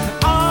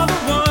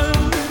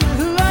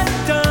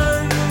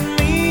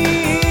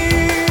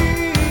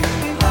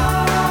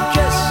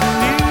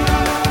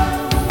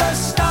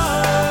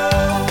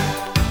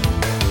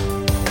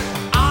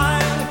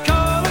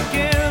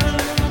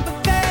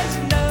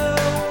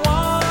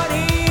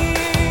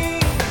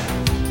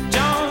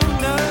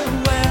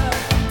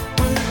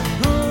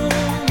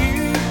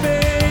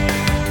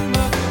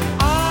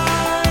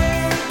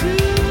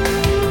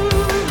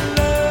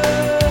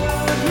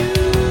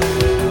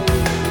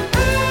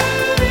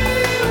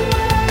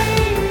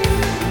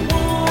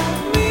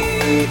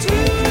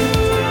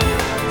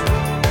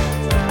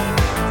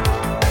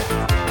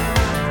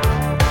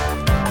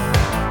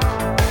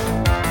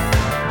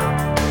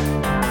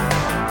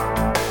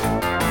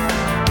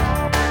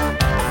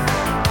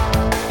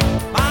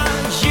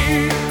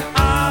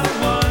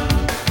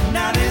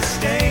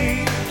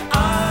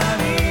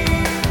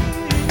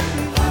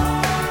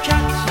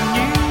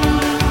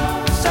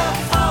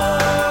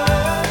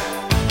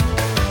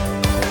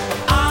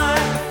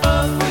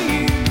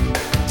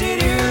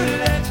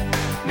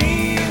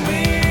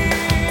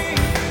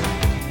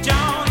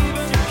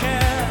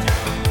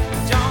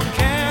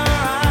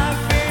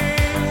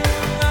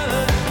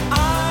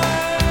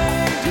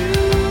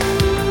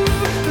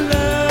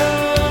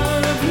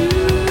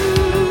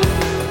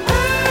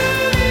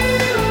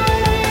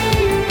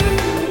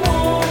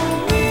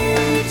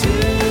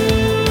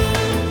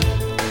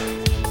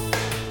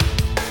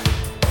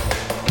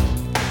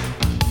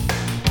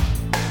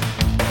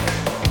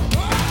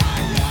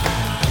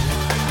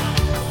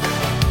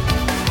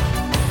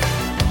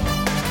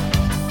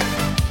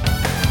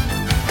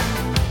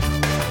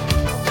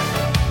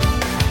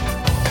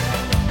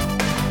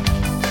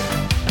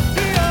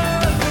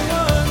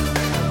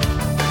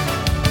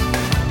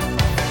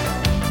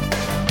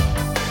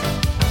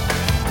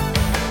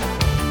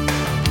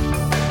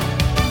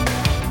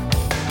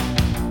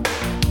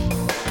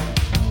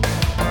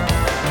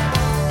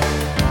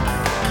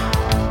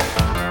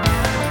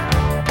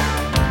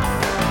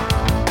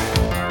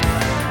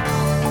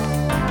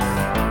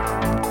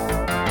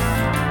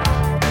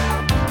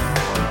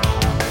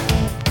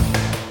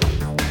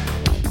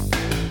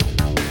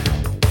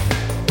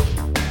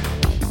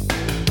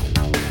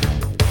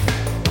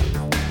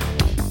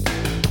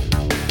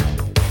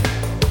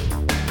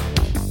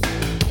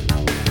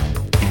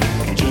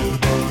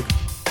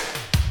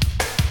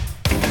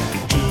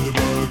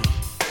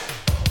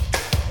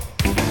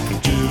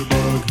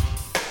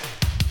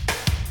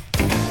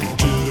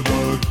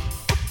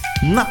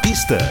 Na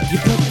pista. You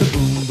put the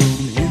boom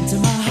boom into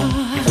my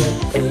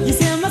heart. You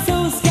send my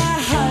soul sky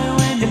high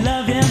when your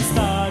loving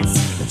starts.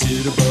 A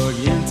jitterbug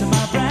into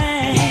my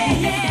brain.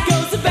 It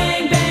goes to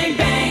bang bang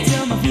bang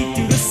till my feet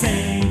do the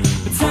same.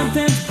 But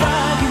something's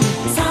bugging,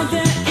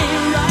 something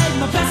ain't right.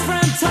 My best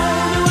friend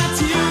told me what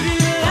you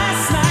did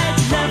last night.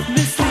 You left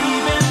me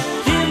sleeping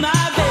in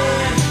my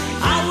bed.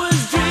 I was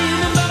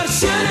dreaming, but I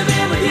should have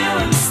been with you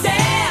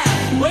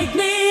instead. Wake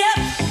me up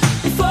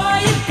before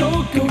you go.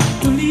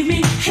 Don't leave me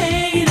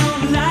hanging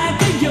on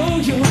like a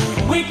yo-yo.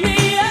 Wake me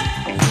up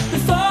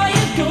before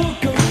you go.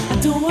 I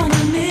don't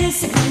wanna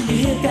miss it when you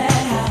hit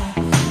that high.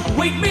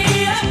 Wake me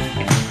up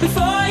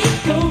before you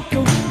go.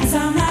 Cause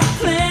I'm not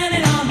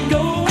planning on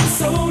going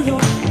solo.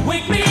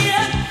 Wake me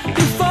up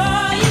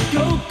before you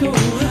go.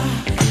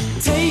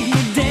 Take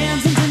me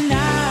dancing tonight.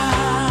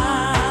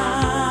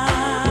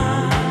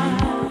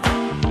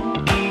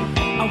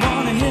 I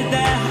wanna hit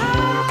that high.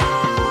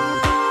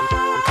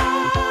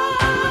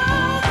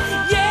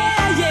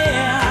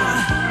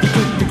 Yeah. You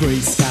put the gray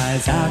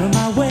skies out of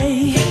my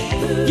way.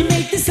 You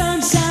make the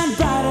sunshine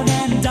brighter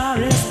than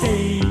Doris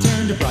Day.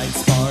 Turn the bright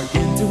spark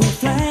into a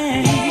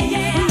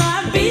flame.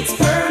 My beats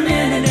per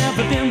minute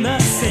never been the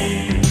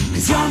same.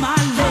 Cause you're my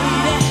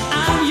lady,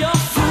 I'm your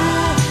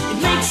fool. It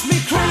makes me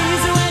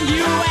crazy when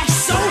you act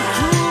so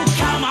cruel.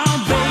 Come on,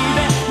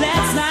 baby,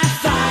 let's not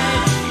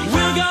fight.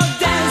 We'll go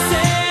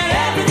dancing,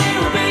 everything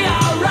will be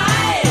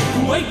alright.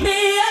 Wake me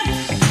up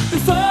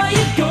before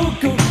you go.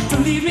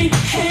 Don't leave me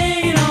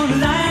hanging on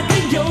like a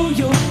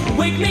yo-yo.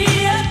 Wake me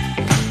up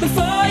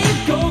before you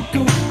go.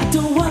 I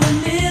don't wanna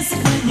miss it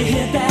when you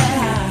hit that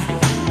high.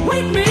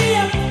 Wake me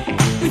up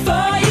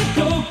before you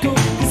go.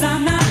 Cause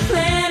I'm not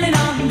planning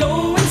on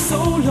going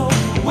solo.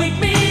 Wake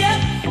me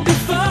up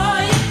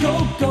before you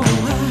go.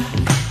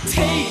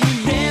 Take me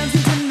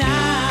dancing tonight.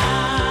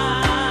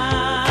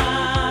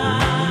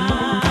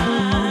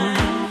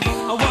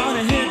 I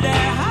wanna hit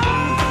that high.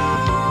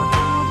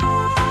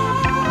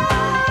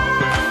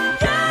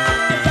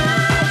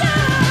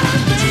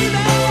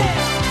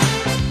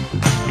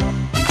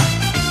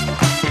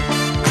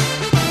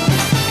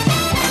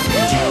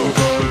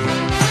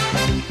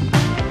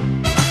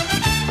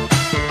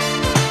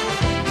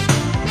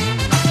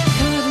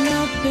 Cuddle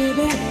up,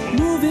 baby,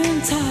 moving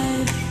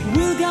tight.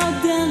 We'll go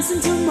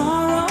dancing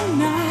tomorrow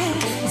night.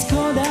 It's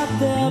cold out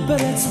there,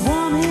 but it's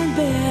warm in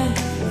bed.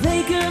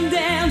 They can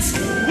dance,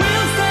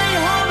 we'll stay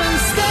home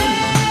instead.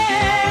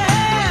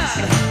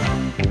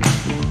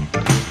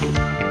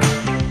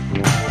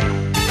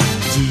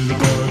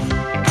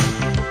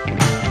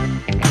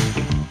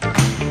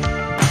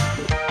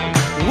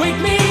 Wake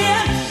me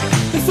up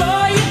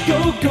before you go.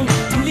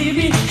 Don't leave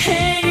me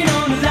hanging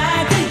on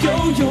like a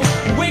yo-yo.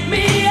 Wake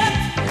me up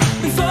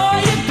before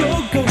you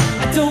go.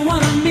 I don't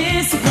wanna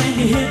miss it when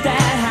you hit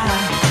that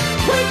high.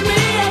 Wake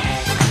me up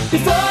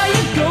before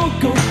you go.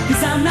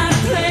 Cause I'm not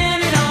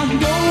planning on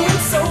going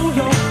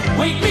solo.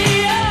 Wake me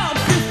up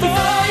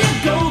before you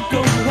go.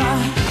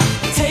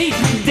 Take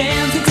me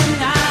dancing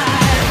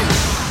tonight.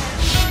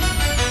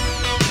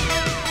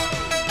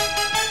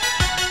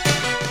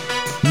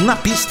 Na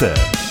pista.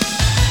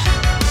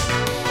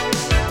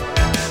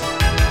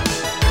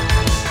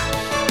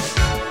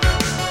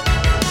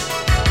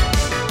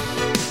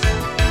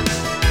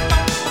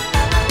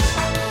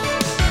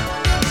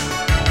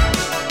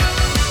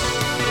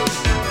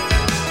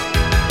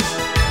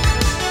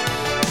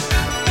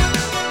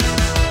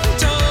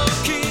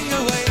 Talking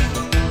away,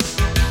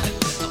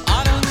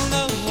 I don't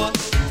know what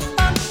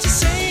to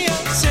say.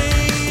 I'll say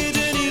it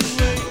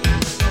anyway.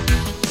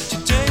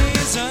 Today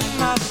is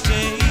another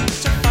day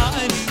to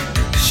find you.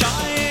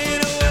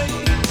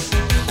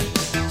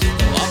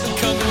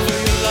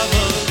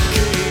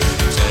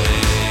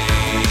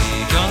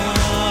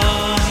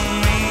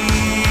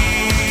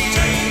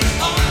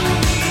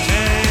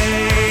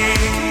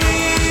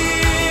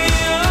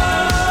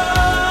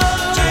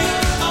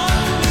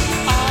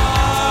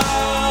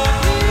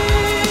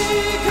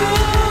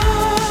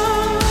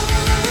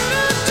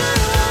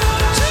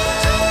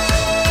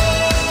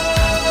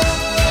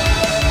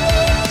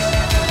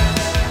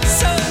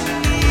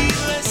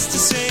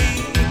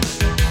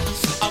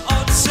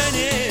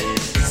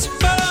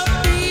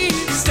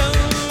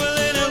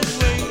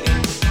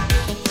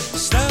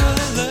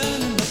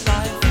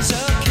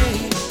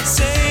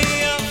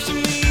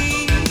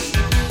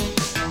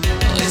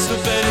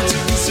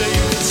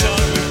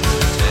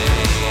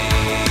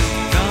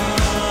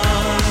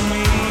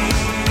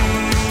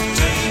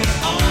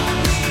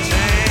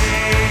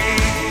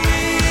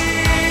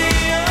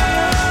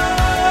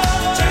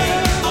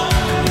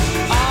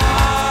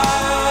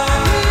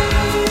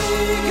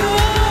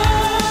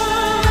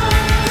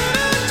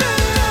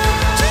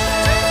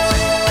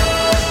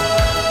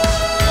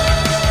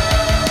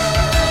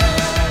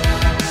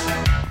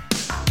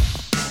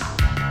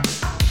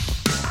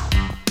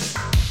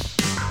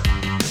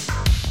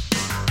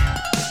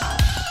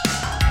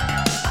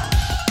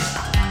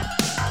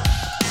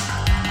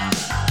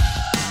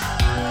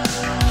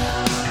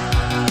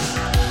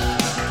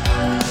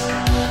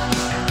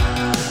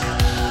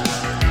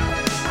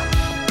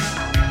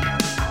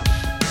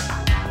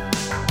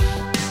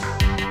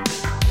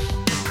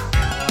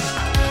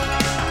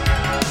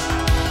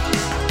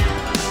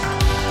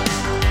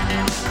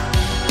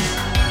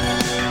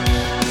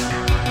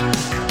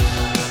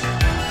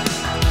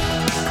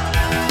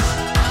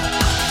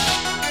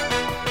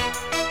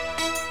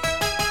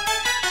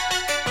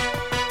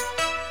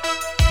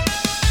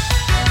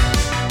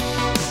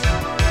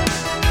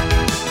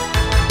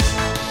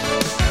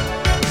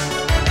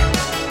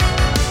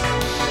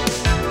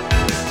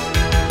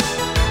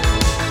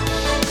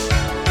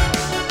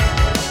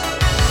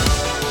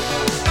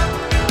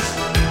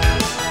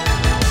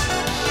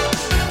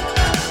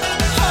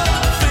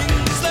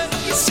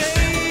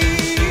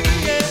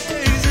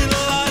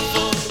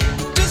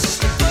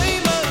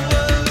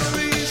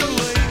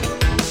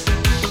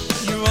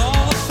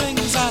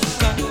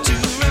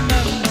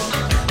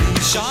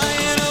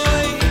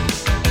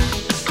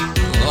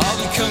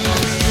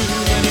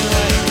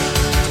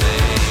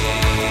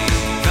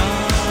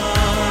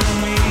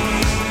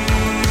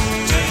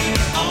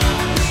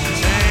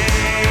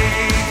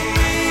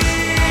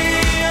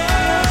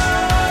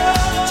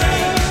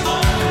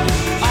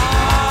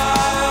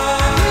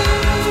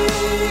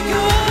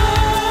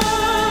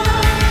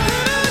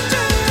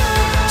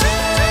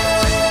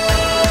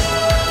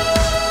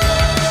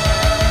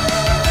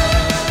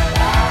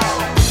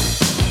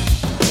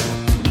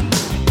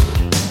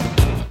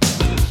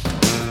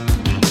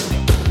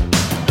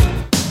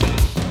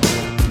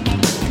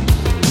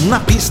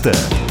 pista.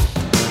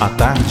 A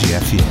Tarde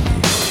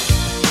FM.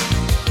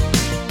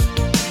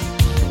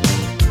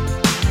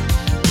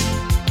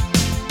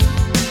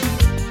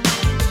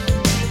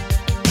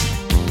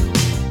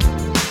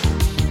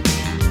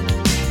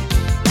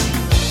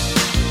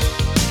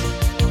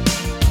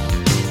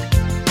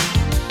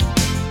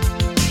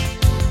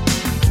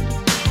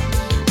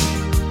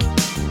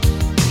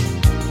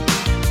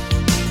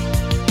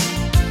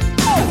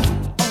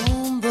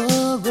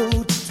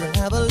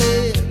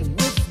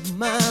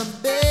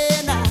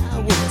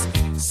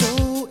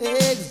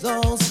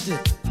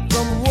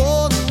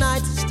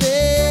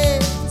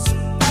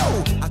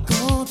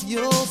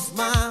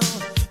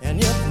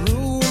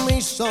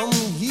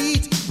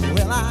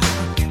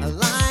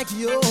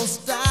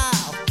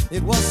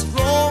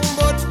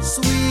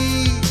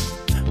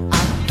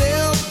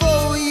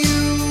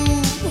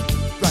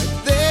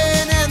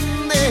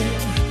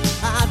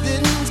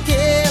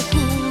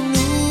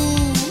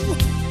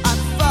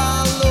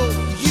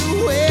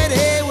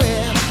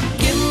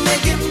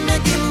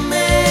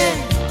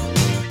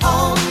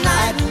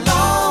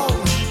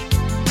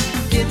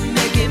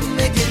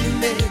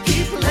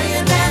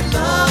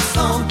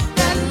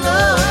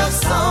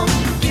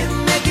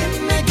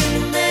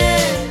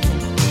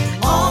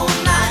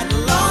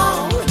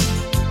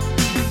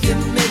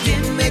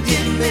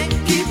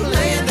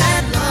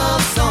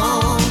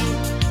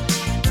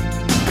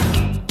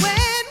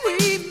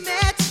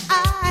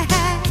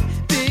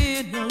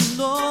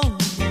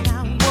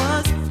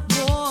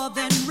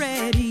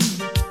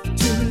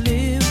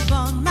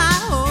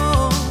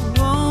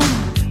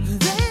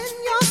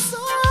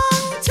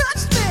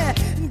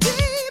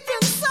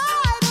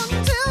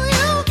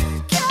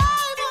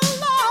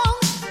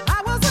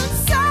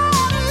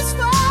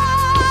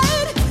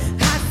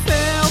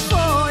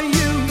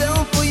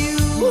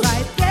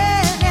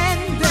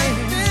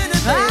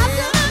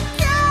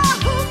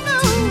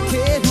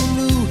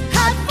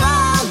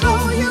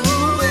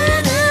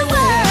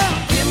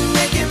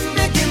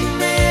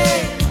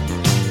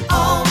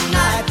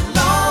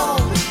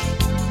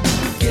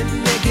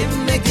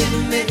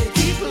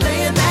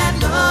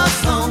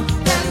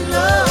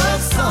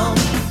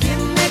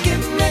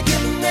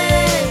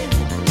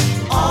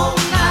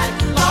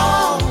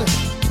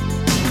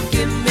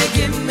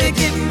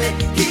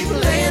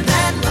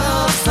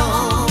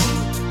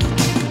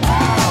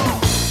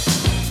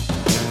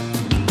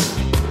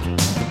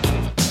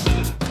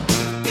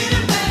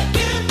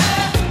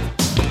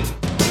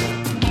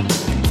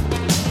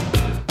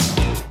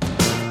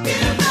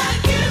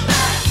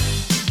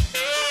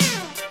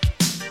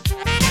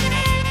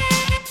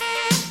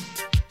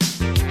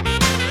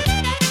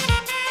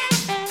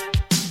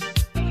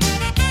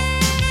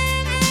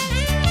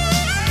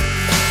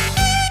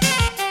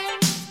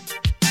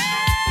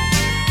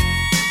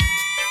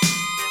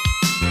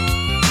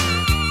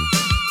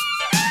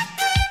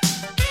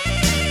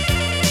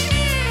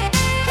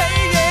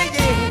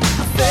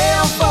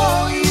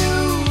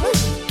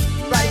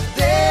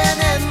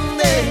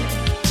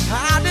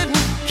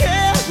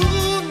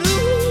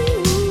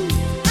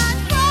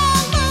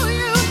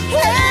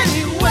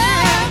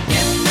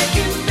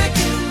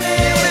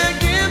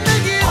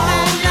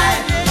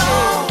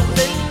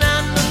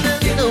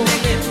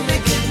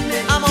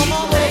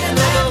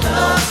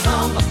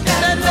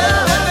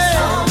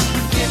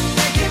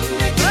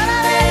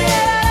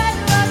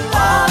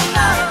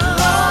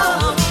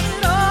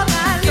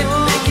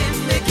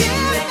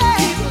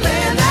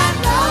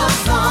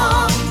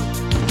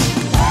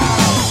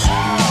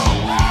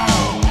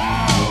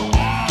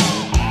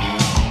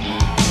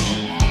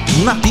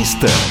 Na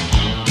pista.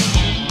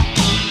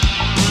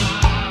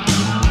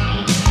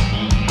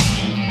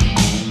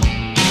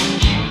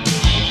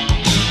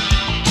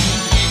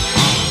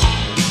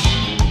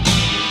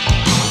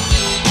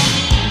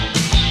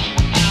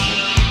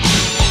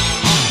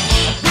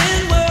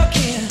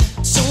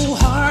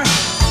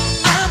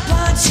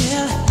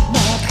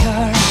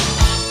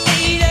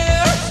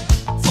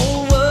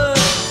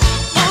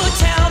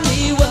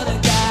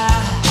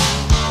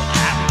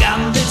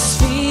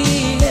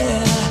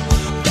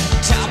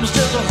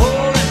 Just a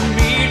hole in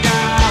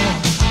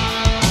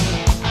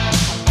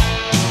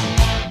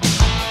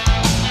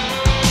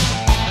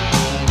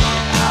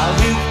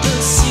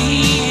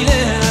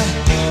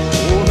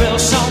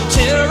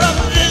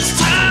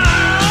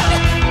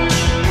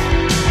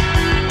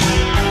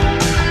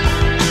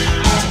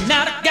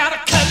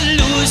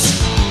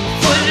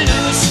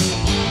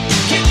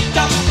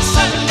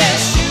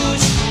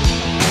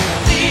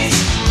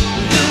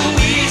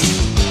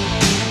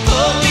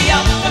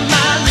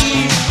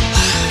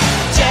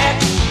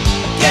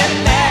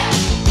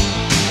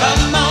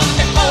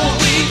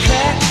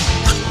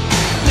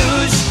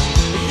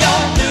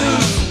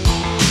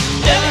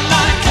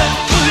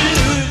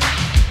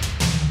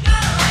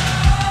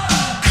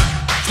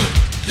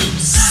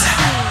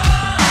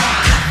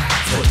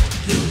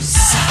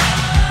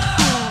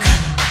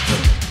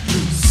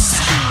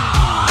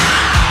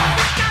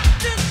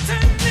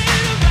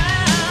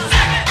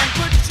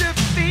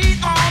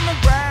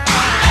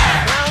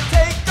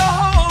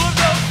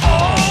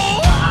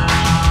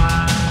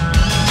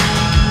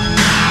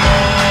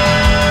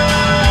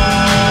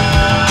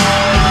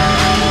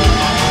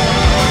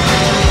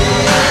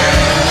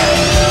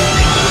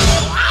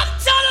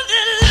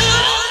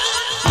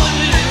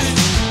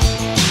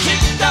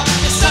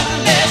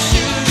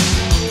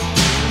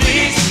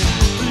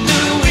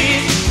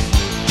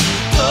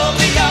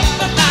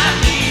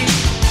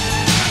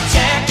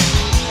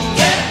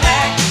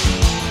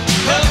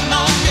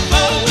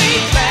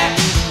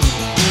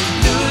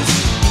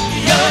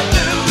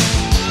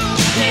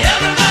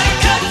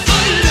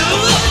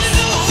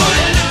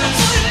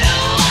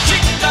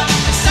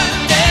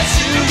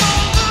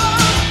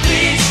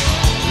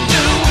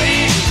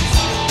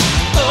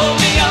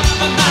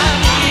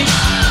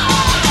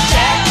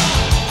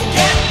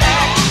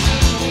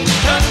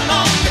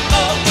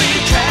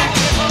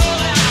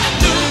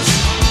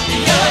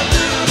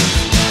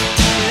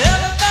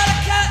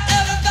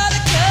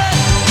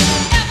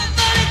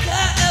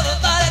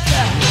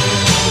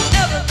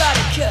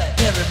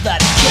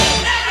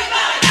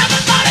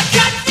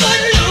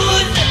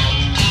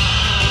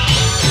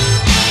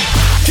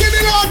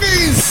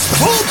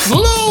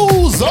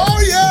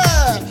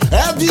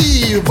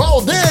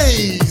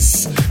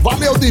Valdez.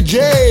 Valeu,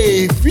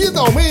 DJ.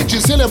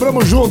 Finalmente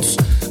celebramos juntos.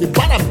 E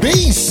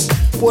parabéns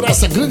por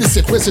essa grande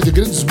sequência de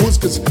grandes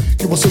músicas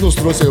que você nos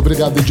trouxe aí.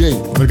 Obrigado, DJ.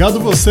 Obrigado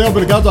você,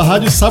 obrigado à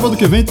rádio. Sábado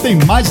que vem tem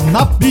mais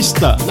Na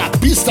Pista. Na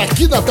pista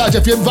aqui da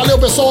Tarde FM. Valeu,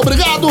 pessoal.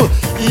 Obrigado.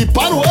 E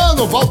para o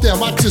ano, Walter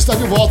Max está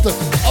de volta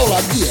ao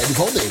lado de Ed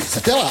Valdez.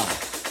 Até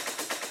lá.